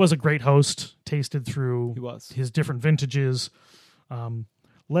he was a great host. Tasted through his different vintages.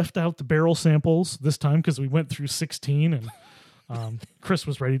 Left out the barrel samples this time because we went through 16 and. Chris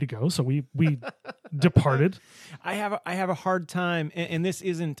was ready to go, so we departed. I have a hard time, and this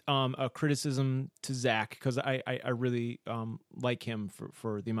isn't a criticism to Zach, because I really like him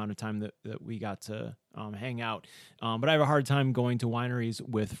for the amount of time that we got to hang out. But I have a hard time going to wineries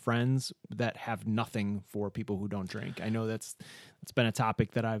with friends that have nothing for people who don't drink. I know that's It's been a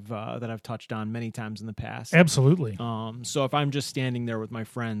topic that I've touched on many times in the past. Absolutely. So if I'm just standing there with my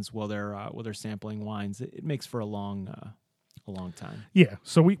friends while they're sampling wines, it makes for a long time. Yeah.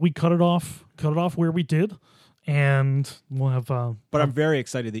 So we cut it off where we did, and we'll have. But I'm very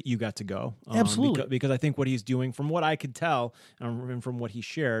excited that you got to go. Absolutely. Because I think what he's doing, from what I could tell, and from what he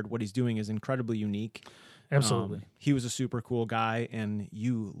shared, what he's doing is incredibly unique. Absolutely. He was a super cool guy, and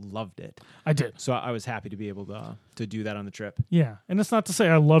you loved it. I did. So I was happy to be able to do that on the trip. Yeah. And it's not to say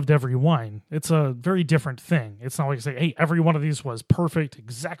I loved every wine. It's a very different thing. It's not like I say, hey, every one of these was perfect,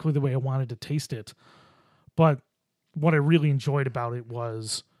 exactly the way I wanted to taste it. But what I really enjoyed about it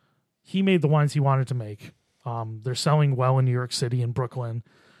was he made the wines he wanted to make. They're selling well in New York City and Brooklyn.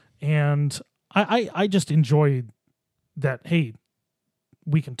 And I just enjoyed that, hey,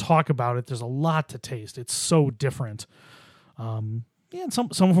 we can talk about it. There's a lot to taste. It's so different. And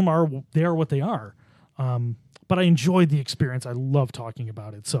some of them they are what they are. But I enjoyed the experience. I love talking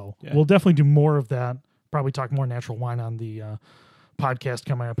about it. So We'll definitely do more of that. Probably talk more natural wine on the podcast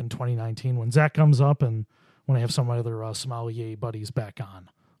coming up in 2019 when Zach comes up and when I have some other sommelier buddies back on.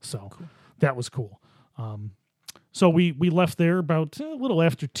 So cool. That was cool. So we left there about a little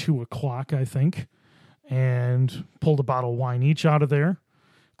after 2:00, I think, and pulled a bottle of wine each out of there.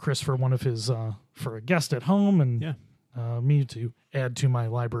 Chris for one of his for a guest at home, and me to add to my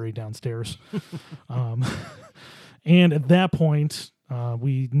library downstairs. And at that point,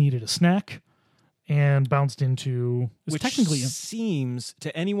 we needed a snack and bounced into which technically seems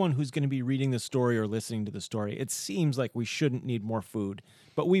to anyone who's going to be reading the story or listening to the story, it seems like we shouldn't need more food,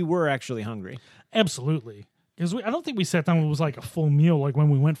 but we were actually hungry. Absolutely, because I don't think we sat down. It was like a full meal. Like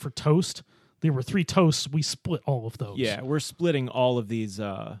when we went for toast. There were 3 toasts. We split all of those. Yeah, we're splitting all of these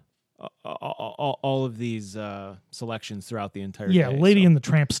selections throughout the entire day. Yeah, Lady and the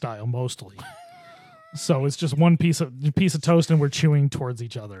Tramp style mostly. So it's just one piece of toast, and we're chewing towards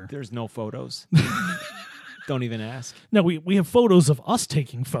each other. There's no photos. Don't even ask. No, we have photos of us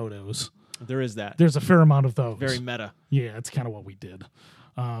taking photos. There is that. There's a fair amount of those. Very meta. Yeah, it's kind of what we did.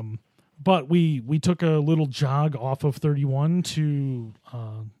 But we took a little jog off of 31 to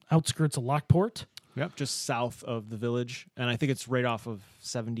outskirts of Lockport. Yep, just south of the village. And I think it's right off of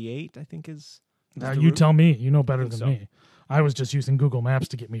 78, I think is Now the you route. tell me. You know better than so. me. I was just using Google Maps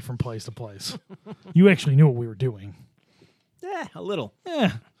to get me from place to place. You actually knew what we were doing. Yeah, a little.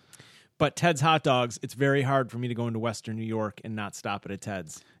 Yeah. But Ted's Hot Dogs, it's very hard for me to go into Western New York and not stop at a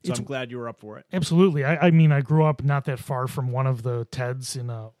Ted's. So I'm glad you were up for it. Absolutely. I mean, I grew up not that far from one of the Ted's in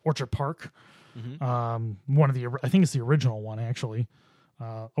Orchard Park. Mm-hmm. One of the, I think it's the original one, actually.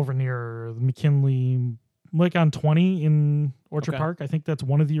 Over near McKinley, like on 20 in Orchard Park. I think that's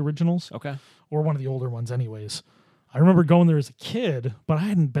one of the originals. Okay. Or one of the older ones anyways. I remember going there as a kid, but I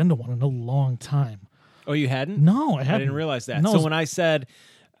hadn't been to one in a long time. Oh, you hadn't? No, I hadn't. I didn't realize that. No, so when I said,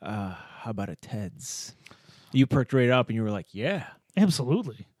 how about a Ted's? You perked right up and you were like, yeah.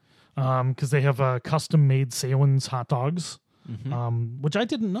 Absolutely. Because they have custom-made Salins hot dogs, which I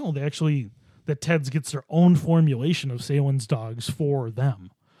didn't know. That Ted's gets their own formulation of Salins dogs for them.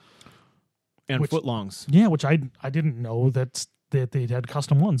 And footlongs. Yeah, which I didn't know that they'd had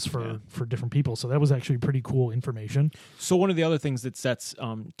custom ones for different people. So that was actually pretty cool information. So one of the other things that sets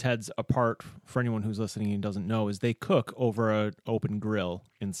Ted's apart, for anyone who's listening and doesn't know, is they cook over an open grill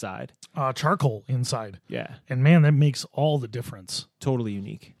inside. Charcoal inside. Yeah. And man, that makes all the difference. Totally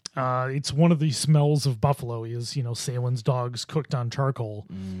unique. It's one of the smells of buffalo is, Salins dogs cooked on charcoal.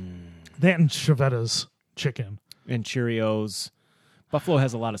 That and Chevetta's chicken. And Cheerios. Buffalo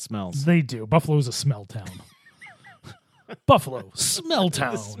has a lot of smells. They do. Buffalo's a smell town. Buffalo, smell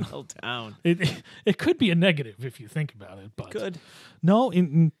town. Smell town. It could be a negative if you think about it, but good. No,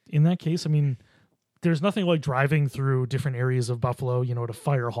 in that case, I mean, there's nothing like driving through different areas of Buffalo, at a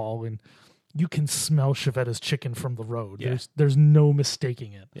fire hall, and you can smell Chevetta's chicken from the road. Yeah. There's no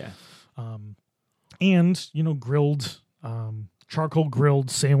mistaking it. Yeah. And grilled, charcoal grilled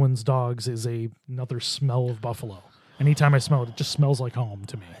Salins dogs is another smell of Buffalo. Anytime I smell it, it just smells like home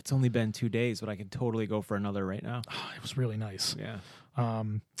to me. It's only been 2 days, but I could totally go for another right now. It was really nice. Yeah.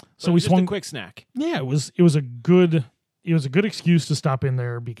 So we just swung a quick snack. Yeah, it was a good excuse to stop in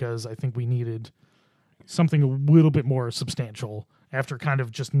there because I think we needed something a little bit more substantial after kind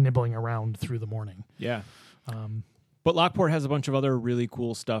of just nibbling around through the morning. Yeah. But Lockport has a bunch of other really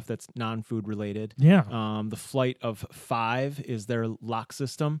cool stuff that's non-food related. Yeah. The Flight of 5 is their lock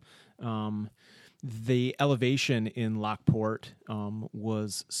system. The elevation in Lockport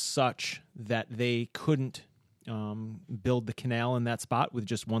was such that they couldn't build the canal in that spot with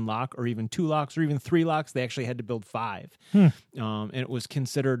just one lock or even 2 locks or even 3 locks. They actually had to build 5. And it was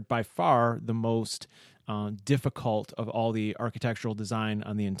considered by far the most difficult of all the architectural design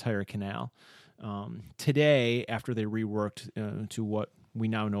on the entire canal. Today, after they reworked to what we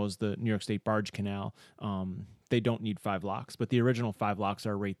now know as the New York State Barge Canal, they don't need 5 locks, but the original 5 locks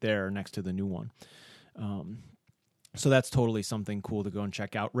are right there next to the new one. So that's totally something cool to go and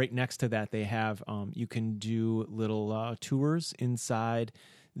check out. Right next to that, they have you can do little tours inside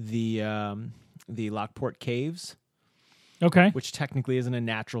the Lockport Caves. Okay. Which technically isn't a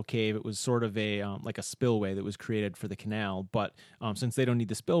natural cave. It was sort of a like a spillway that was created for the canal. But since they don't need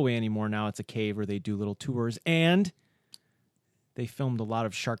the spillway anymore, now it's a cave where they do little tours. And they filmed a lot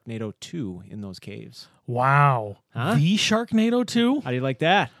of Sharknado 2 in those caves. Wow. Huh? The Sharknado 2? How do you like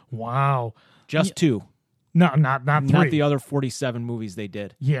that? Wow. Just 2. No, not 3. Not the other 47 movies they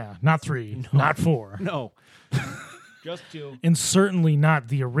did. Yeah, not 3. No. Not 4. No. Just 2. And certainly not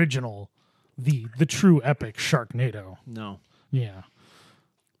the original, the true epic Sharknado. No. Yeah.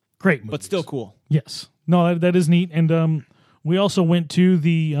 Great movies. But still cool. Yes. No, that is neat. And we also went to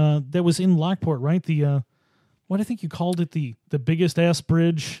the, that was in Lockport, right? The, what I think you called it, the biggest ass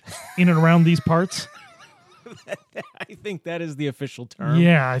bridge in and around these parts. I think that is the official term.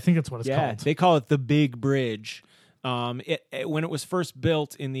 Yeah, I think that's what it's called. They call it the Big Bridge. When it was first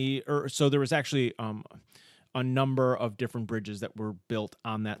built so there was actually a number of different bridges that were built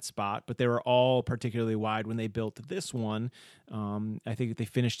on that spot, but they were all particularly wide when they built this one. I think they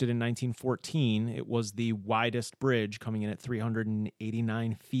finished it in 1914. It was the widest bridge, coming in at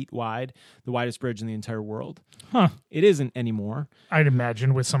 389 feet wide, the widest bridge in the entire world. Huh. It isn't anymore. I'd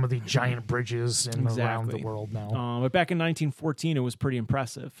imagine with some of the giant bridges around the world now. But back in 1914, it was pretty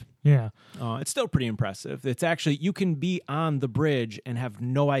impressive. Yeah. It's still pretty impressive. It's actually, you can be on the bridge and have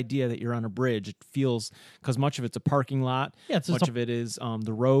no idea that you're on a bridge. It feels, because much of it's a parking lot. Yeah, much of it is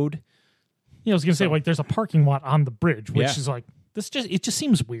the road. Yeah, I was going to say, like, there's a parking lot on the bridge, which Yeah. is like, it just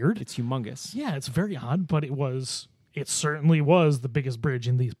seems weird. It's humongous. Yeah, it's very odd, but it certainly was the biggest bridge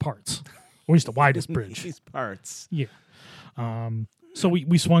in these parts, or at least the widest bridge. These parts. Yeah. So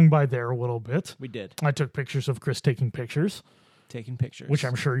we swung by there a little bit. We did. I took pictures of Chris taking pictures, Taking pictures. which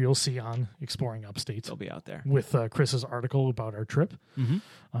I'm sure you'll see on Exploring Upstate They'll be out there. with Chris's article about our trip.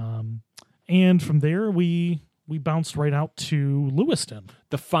 Mm-hmm. And from there, we bounced right out to Lewiston.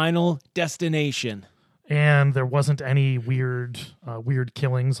 The final destination. And there wasn't any weird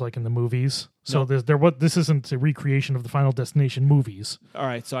killings like in the movies. So Nope. this isn't a recreation of the Final Destination movies. All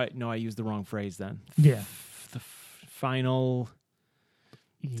right, so I used the wrong phrase then. Yeah. The final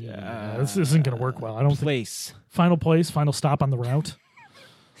Yeah, this isn't going to work well. I don't think. place. Final place, final stop on the route.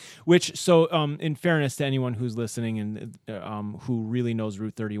 Which, so in fairness to anyone who's listening and who really knows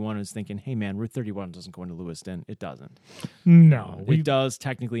Route 31 is thinking, hey man, Route 31 doesn't go into Lewiston. It doesn't. No. It does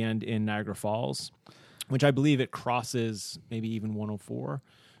technically end in Niagara Falls, which I believe it crosses maybe even 104.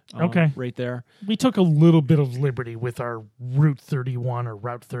 Okay. Right there. We took a little bit of liberty with our Route 31 or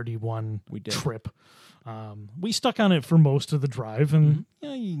Route 31 trip. We stuck on it for most of the drive, and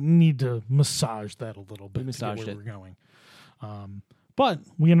you need to massage that a little bit to get where we're going. But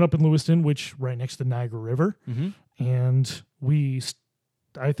we ended up in Lewiston, which right next to Niagara River, and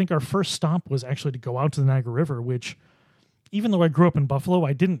I think our first stop was actually to go out to the Niagara River, which, even though I grew up in Buffalo,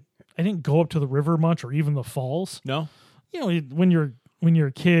 I didn't go up to the river much or even the falls. No, when you're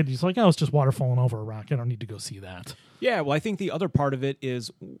a kid, he's like, oh, it's just water falling over a rock. I don't need to go see that. Yeah, well, I think the other part of it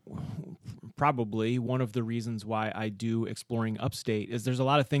is probably one of the reasons why I do Exploring Upstate is there's a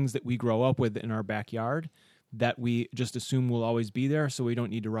lot of things that we grow up with in our backyard that we just assume will always be there, so we don't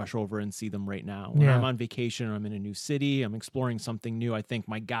need to rush over and see them right now. When I'm on vacation or I'm in a new city, I'm exploring something new, I think,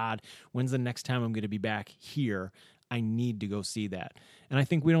 my God, when's the next time I'm going to be back here? I need to go see that. And I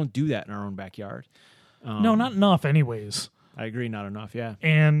think we don't do that in our own backyard. No, not enough anyways. I agree, not enough, yeah.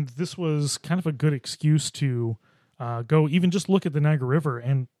 And this was kind of a good excuse to go even just look at the Niagara River,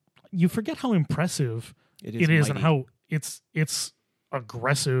 and you forget how impressive it is and how it's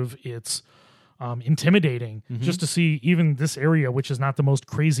aggressive, it's intimidating just to see even this area, which is not the most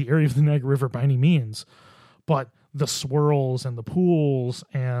crazy area of the Niagara River by any means, but the swirls and the pools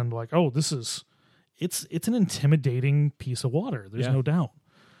and like, oh, it's an intimidating piece of water. There's no doubt,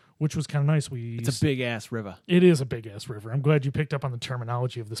 which was kind of nice. It's a big ass river. It is a big ass river. I'm glad you picked up on the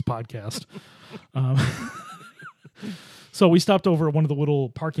terminology of this podcast. So we stopped over at one of the little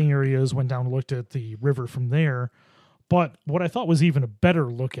parking areas, went down and looked at the river from there. But what I thought was even a better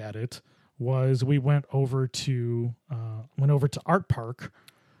look at it was we went over to Art Park,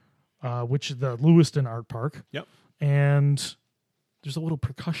 which is the Lewiston Art Park. Yep. And there's a little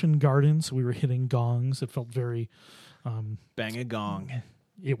percussion garden, so we were hitting gongs. It felt very... Bang a gong.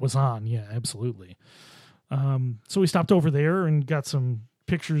 It was on, yeah, absolutely. So we stopped over there and got some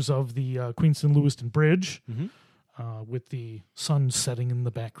pictures of the Queenston-Lewiston Bridge Mm-hmm. with the sun setting in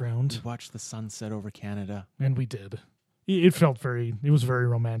the background. We watched the sunset over Canada. And we did. It was very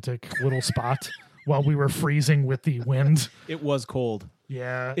romantic little spot while we were freezing with the wind. It was cold.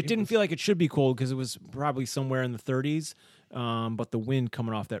 Yeah. It didn't feel like it should be cold because it was probably somewhere in the 30s, but the wind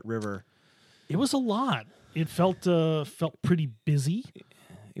coming off that river. It was a lot. It felt pretty busy.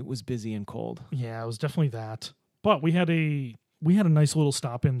 It was busy and cold. Yeah, it was definitely that. But we had a nice little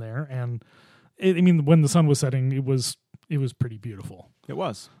stop in there, and when the sun was setting, it was pretty beautiful. It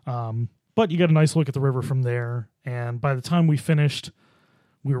was. But you got a nice look at the river from there, and by the time we finished,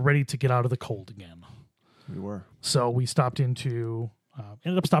 we were ready to get out of the cold again. We were. So we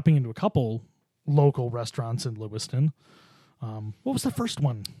ended up stopping into a couple local restaurants in Lewiston. What was the first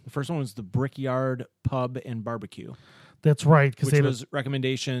one? The first one was the Brickyard Pub and Barbecue. That's right. Which was a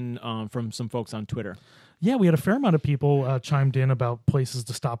recommendation from some folks on Twitter. Yeah, we had a fair amount of people chimed in about places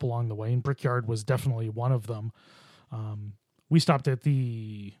to stop along the way, and Brickyard was definitely one of them. We stopped at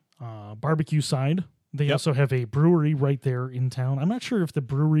the barbecue side. They also have a brewery right there in town. I'm not sure if the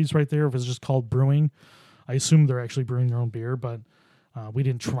brewery's right there, if it's just called brewing. I assume they're actually brewing their own beer, but we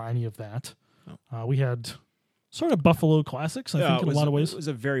didn't try any of that. We had sort of Buffalo classics, I think, in a lot of ways. It was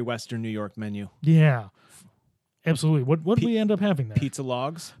a very Western New York menu. Yeah, absolutely. What did we end up having there? Pizza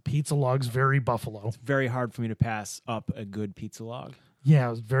logs. Pizza logs, very Buffalo. It's very hard for me to pass up a good pizza log. Yeah,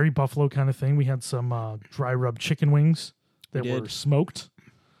 it was very Buffalo kind of thing. We had some dry rub chicken wings that were smoked.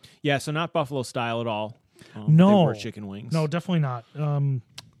 Yeah, so not Buffalo style at all. No. They were chicken wings. No, definitely not.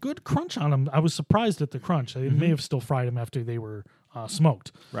 Good crunch on them. I was surprised at the crunch. They may have still fried them after they were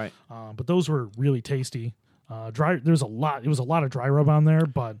smoked. Right. But those were really tasty. It was a lot of dry rub on there,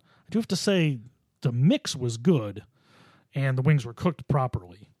 but I do have to say the mix was good and the wings were cooked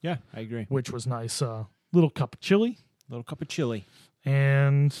properly. Yeah, I agree. Which was nice. Little cup of chili.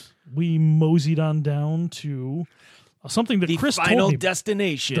 And we moseyed on down to something that Chris told me. The final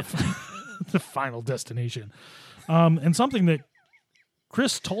destination. The final destination. And something that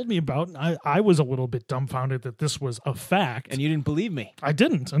Chris told me about. I was a little bit dumbfounded that this was a fact. And you didn't believe me. I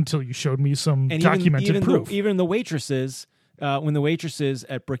didn't until you showed me some documented proof. Even the waitresses, when the waitresses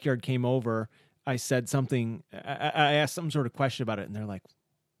at Brickyard came over, I said something. I asked some sort of question about it, and they're like,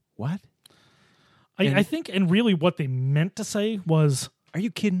 what? I think, and really what they meant to say was, are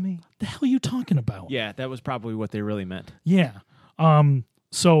you kidding me? The hell are you talking about? Yeah, that was probably what they really meant. Yeah.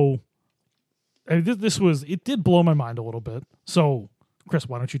 So it did blow my mind a little bit. So, Chris,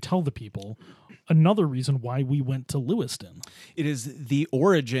 why don't you tell the people another reason why we went to Lewiston? It is the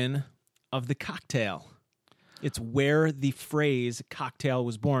origin of the cocktail. It's where the phrase cocktail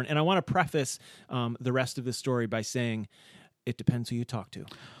was born. And I want to preface the rest of the story by saying it depends who you talk to.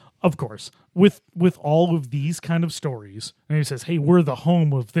 Of course, with all of these kind of stories, and he says, hey, we're the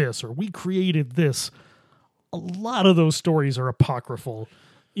home of this, or we created this, a lot of those stories are apocryphal.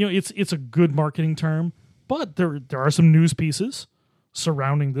 You know, it's a good marketing term, but there are some news pieces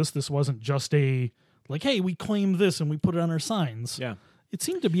surrounding this. This wasn't just a, like, hey, we claim this and we put it on our signs. Yeah. It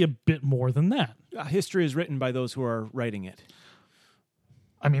seemed to be a bit more than that. History is written by those who are writing it.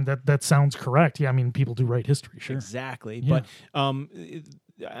 I mean, that sounds correct. Yeah, I mean, people do write history, sure. Exactly. Yeah. But,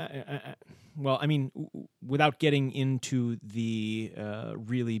 without getting into the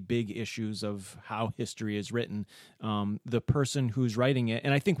really big issues of how history is written, the person who's writing it,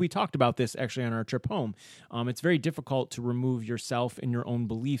 and I think we talked about this actually on our trip home, it's very difficult to remove yourself and your own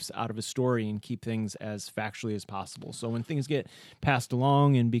beliefs out of a story and keep things as factually as possible. So when things get passed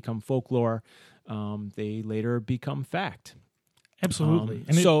along and become folklore, they later become fact. Absolutely.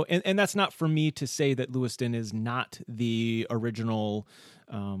 And that's not for me to say that Lewiston is not the original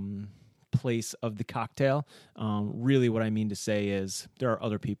place of the cocktail. Really what I mean to say is there are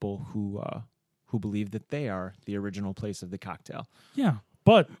other people who believe that they are the original place of the cocktail. Yeah.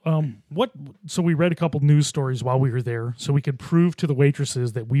 But so we read a couple news stories while we were there so we could prove to the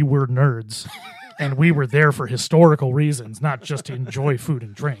waitresses that we were nerds and we were there for historical reasons, not just to enjoy food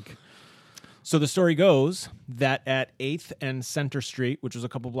and drink. So the story goes that at 8th and Center Street, which was a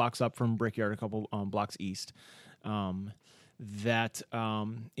couple blocks up from Brickyard, a couple blocks east, in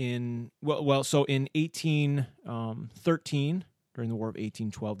 1813, during the War of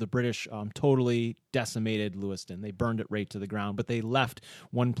 1812, the British totally decimated Lewiston. They burned it right to the ground, but they left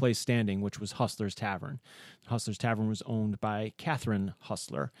one place standing, which was Hustler's Tavern. Hustler's Tavern was owned by Catherine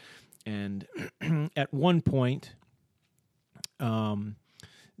Hustler. And at one point,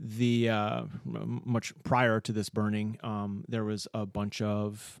 much prior to this burning, there was a bunch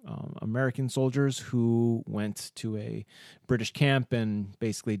of American soldiers who went to a British camp and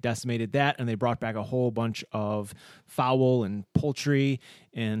basically decimated that, and they brought back a whole bunch of fowl and poultry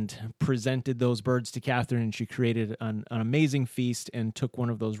and presented those birds to Catherine, and she created an amazing feast and took one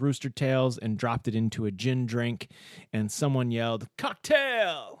of those rooster tails and dropped it into a gin drink, and someone yelled,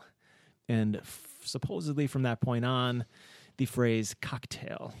 "Cocktail!" And supposedly from that point on, the phrase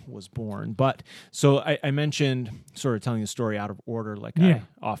cocktail was born. But so I mentioned sort of telling the story out of order like I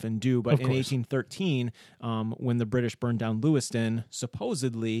often do. But in 1813, when the British burned down Lewiston,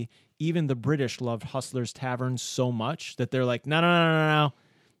 supposedly even the British loved Hustler's Tavern so much that they're like, no,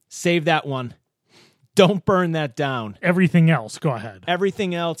 save that one. Don't burn that down. Everything else, go ahead.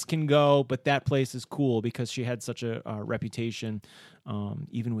 Everything else can go, but that place is cool because she had such a reputation,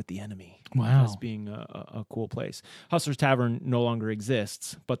 even with the enemy, as being a cool place. Hustler's Tavern no longer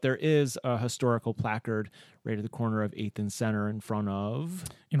exists, but there is a historical placard right at the corner of 8th and Center in front of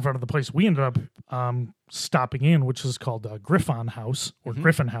the place we ended up stopping in, which is called Griffon House, or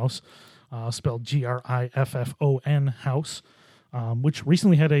Griffin House, spelled Griffon House, which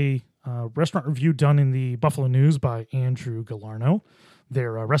recently had a restaurant review done in the Buffalo News by Andrew Galarno.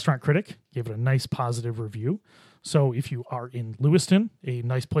 Their restaurant critic gave it a nice positive review. So if you are in Lewiston, a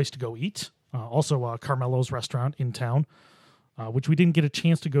nice place to go eat. Also Carmelo's restaurant in town, which we didn't get a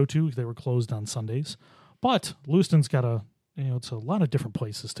chance to go to. They were closed on Sundays. But Lewiston's got it's a lot of different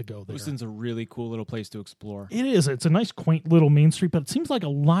places to go there. Lewiston's a really cool little place to explore. It is. It's a nice, quaint little main street, but it seems like a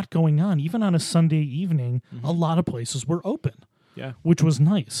lot going on. Even on a Sunday evening, a lot of places were open. Yeah. Which was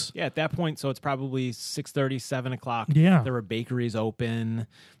nice. Yeah, at that point, so it's probably 6:30, 7 o'clock. Yeah. There were bakeries open.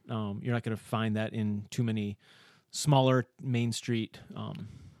 You're not going to find that in too many smaller Main Street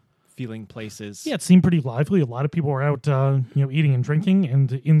feeling places. Yeah, it seemed pretty lively. A lot of people were out eating and drinking,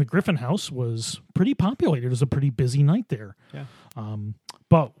 and in the Griffin House was pretty populated. It was a pretty busy night there. Yeah.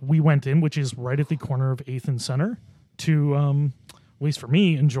 But we went in, which is right at the corner of 8th and Center, to at least for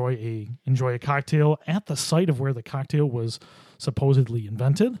me, enjoy a cocktail at the site of where the cocktail was supposedly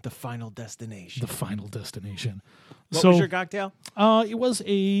invented. The final destination. What was your cocktail? It was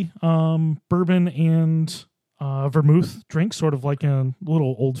a bourbon and vermouth drink, sort of like a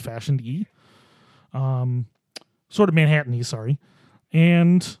little old-fashioned-y. Sort of Manhattan-y, sorry.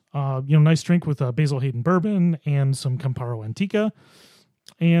 And, nice drink with Basil Hayden bourbon and some Camparo Antica.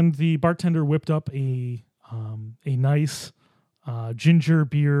 And the bartender whipped up a nice ginger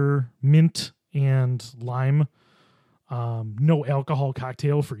beer, mint, and lime no alcohol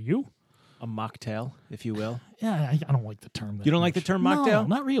cocktail for you. A mocktail, if you will. Yeah, I don't like the term. You don't like the term mocktail? No,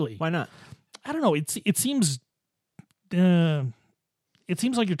 not really. Why not? I don't know. It seems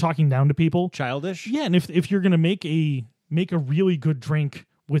like you're talking down to people. Childish? Yeah, and if you're gonna make a really good drink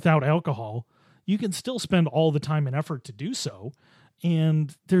without alcohol, you can still spend all the time and effort to do so,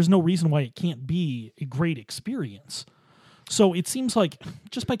 and there's no reason why it can't be a great experience. So it seems like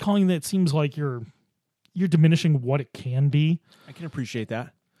just by calling that, it seems like you're diminishing what it can be. I can appreciate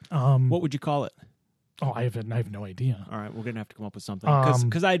that. What would you call it? Oh, I have no idea. All right, we're gonna have to come up with something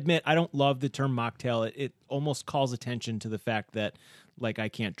because I admit I don't love the term mocktail. It almost calls attention to the fact that I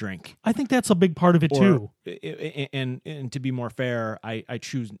can't drink. I think that's a big part of it too. And to be more fair, I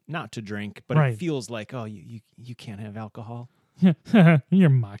choose not to drink, but Right. It feels like you can't have alcohol. You're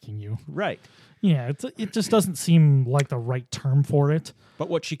mocking you. Right. Yeah, it just doesn't seem like the right term for it. But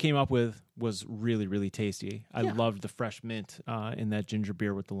what she came up with was really, really tasty. I loved the fresh mint in that ginger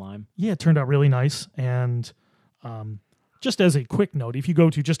beer with the lime. Yeah, it turned out really nice. And just as a quick note, if you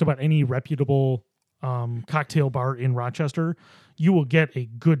go to just about any reputable cocktail bar in Rochester, you will get a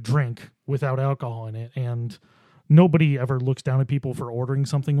good drink without alcohol in it. And nobody ever looks down at people for ordering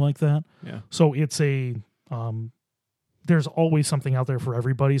something like that. Yeah. So it's there's always something out there for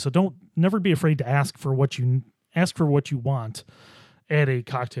everybody. So never be afraid to ask for what you want at a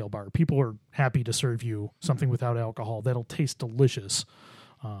cocktail bar. People are happy to serve you something without alcohol that'll taste delicious.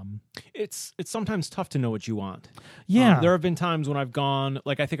 It's sometimes tough to know what you want. Yeah. There have been times when I've gone,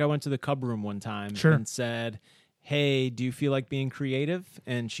 I think I went to the Cub Room one time and said, "Hey, do you feel like being creative?"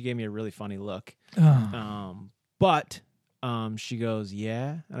 And she gave me a really funny look. But she goes,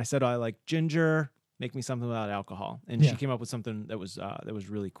 "Yeah." And I said, "I like ginger. Make me something without alcohol." And she came up with something that was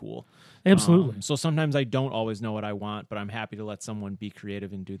really cool. Absolutely. So sometimes I don't always know what I want, but I'm happy to let someone be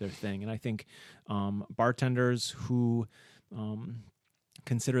creative and do their thing. And I think bartenders who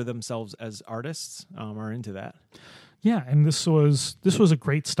consider themselves as artists are into that. Yeah, and this was a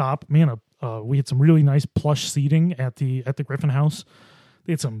great stop. Man, we had some really nice plush seating at the Griffin House.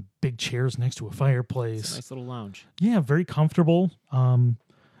 They had some big chairs next to a fireplace. It's a nice little lounge. Yeah, very comfortable.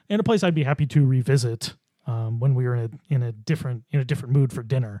 and a place I'd be happy to revisit when we were in a different mood for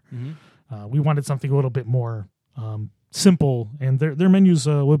dinner. Mm-hmm. We wanted something a little bit more simple, and their menu's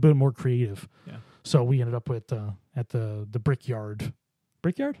a little bit more creative. Yeah. So we ended up with at the Brickyard.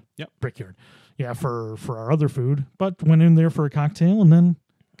 Brickyard? Yep. Brickyard. Yeah, for our other food, but went in there for a cocktail, and then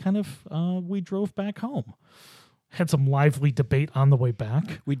kind of we drove back home. Had some lively debate on the way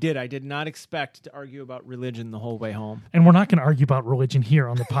back. We did. I did not expect to argue about religion the whole way home. And we're not going to argue about religion here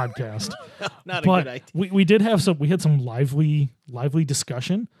on the podcast. Not but a good idea. We did have we had some lively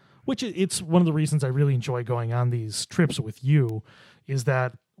discussion, which it's one of the reasons I really enjoy going on these trips with you, is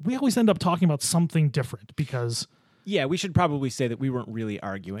that we always end up talking about something different because... Yeah, we should probably say that we weren't really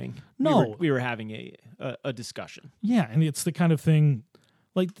arguing. No. We were having a discussion. Yeah, and it's the kind of thing,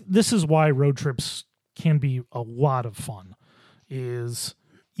 like, this is why road trips can be a lot of fun, is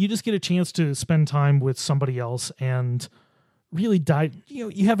you just get a chance to spend time with somebody else and really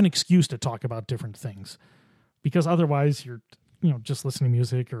you have an excuse to talk about different things, because otherwise you're, just listening to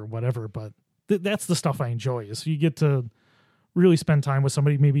music or whatever, but that's the stuff I enjoy, is you get to really spend time with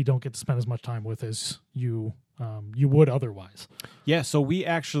somebody maybe you don't get to spend as much time with as you would otherwise. Yeah, so we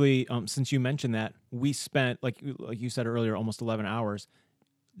actually, since you mentioned that, we spent, like you said earlier, almost 11 hours.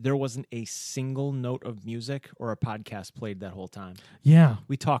 There wasn't a single note of music or a podcast played that whole time. Yeah.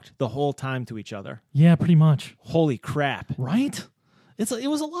 We talked the whole time to each other. Yeah, pretty much. Holy crap. Right? It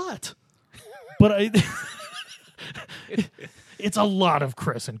was a lot. But it's a lot of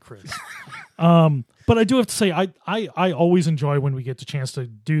Chris and Chris. But I do have to say, I always enjoy when we get the chance to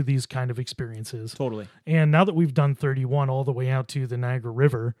do these kind of experiences. Totally. And now that we've done 31 all the way out to the Niagara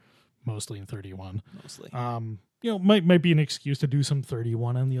River, mostly in 31. Mostly. Might be an excuse to do some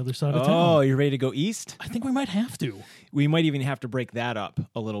 31 on the other side of town. Oh, you're ready to go east? I think we might have to. We might even have to break that up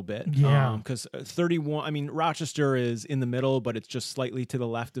a little bit. Yeah. Because 31, Rochester is in the middle, but it's just slightly to the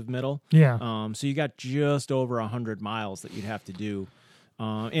left of middle. Yeah. So you got just over 100 miles that you'd have to do.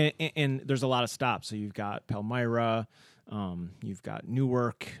 And there's a lot of stops. So you've got Palmyra, you've got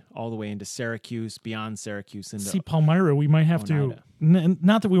Newark, all the way into Syracuse, beyond Syracuse. Into Palmyra, we might have Oneida. to.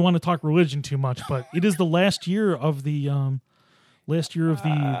 Not that we want to talk religion too much, but it is the last year of the.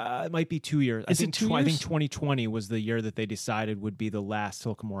 It might be 2 years. Is it 2 years? I think 2020 was the year that they decided would be the last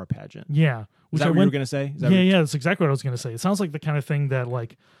Hilkamora pageant. Yeah. Is that what you were going to say? Yeah, that's exactly what I was going to say. It sounds like the kind of thing that,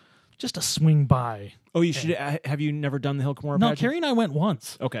 like, just a swing by. Oh, you should. Have you never done the Hilkamora pageant? No, Carrie and I went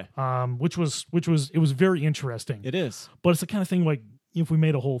once. Okay. Which was very interesting. It is. But it's the kind of thing, like, if we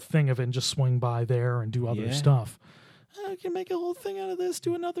made a whole thing of it and just swing by there and do other stuff, I can make a whole thing out of this,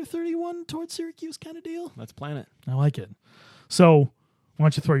 do another 31 towards Syracuse kind of deal. Let's plan it. I like it. So, why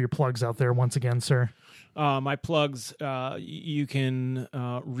don't you throw your plugs out there once again, sir? My plugs, you can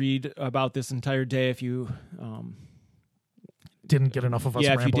read about this entire day if you... didn't get enough of us if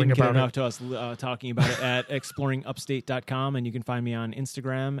you rambling didn't get about enough it. to us talking about it at exploringupstate.com, and you can find me on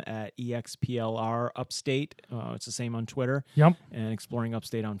Instagram at EXPLRUpstate. It's the same on Twitter. Yep. And Exploring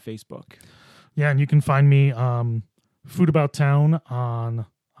Upstate on Facebook. Yeah, and you can find me Food About Town on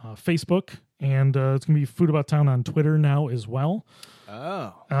Facebook, and it's going to be Food About Town on Twitter now as well.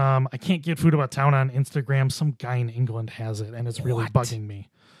 Oh. I can't get Food About Town on Instagram. Some guy in England has it, and it's really bugging me.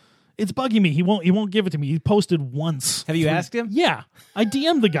 It's bugging me. He won't give it to me. He posted once. Have you asked him? Yeah. I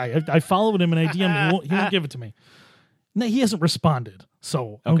DM'd the guy. I followed him and I DM'd him. He won't give it to me. No, he hasn't responded,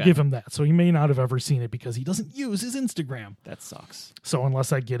 so I'll give him that. So he may not have ever seen it because he doesn't use his Instagram. That sucks. So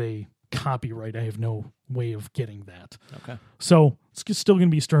unless I get a copyright, I have no way of getting that. Okay. So it's still going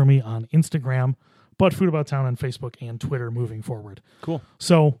to be Sturmy on Instagram, but Food About Town on Facebook and Twitter moving forward. Cool.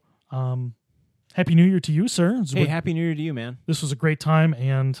 So, Happy New Year to you, sir. Hey, Happy New Year to you, man. This was a great time,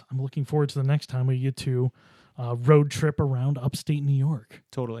 and I'm looking forward to the next time we get to road trip around upstate New York.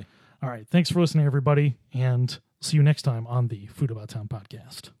 Totally. All right. Thanks for listening, everybody, and see you next time on the Food About Town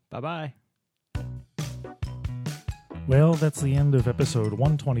podcast. Bye-bye. Well, that's the end of episode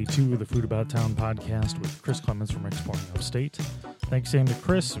 122 of the Food About Town podcast with Chris Clemens from Exploring Upstate. Thanks again to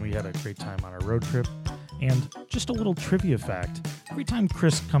Chris, and we had a great time on our road trip. And just a little trivia fact, every time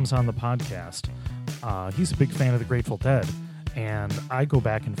Chris comes on the podcast, he's a big fan of the Grateful Dead, and I go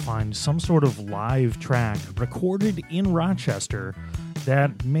back and find some sort of live track recorded in Rochester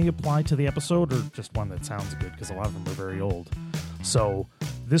that may apply to the episode, or just one that sounds good, because a lot of them are very old. So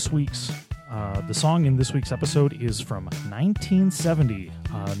this week's the song in this week's episode is from 1970,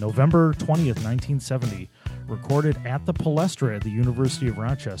 November 20th, 1970, recorded at the Palestra at the University of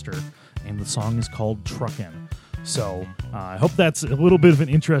Rochester, and the song is called Truckin'. So I hope that's a little bit of an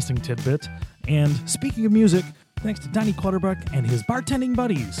interesting tidbit. And speaking of music, thanks to Donnie Clutterbuck and his bartending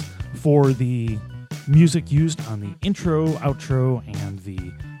buddies for the music used on the intro, outro, and the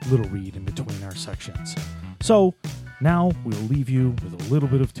little read in between our sections. So now we'll leave you with a little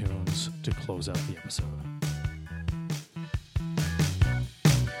bit of tunes to close out the episode.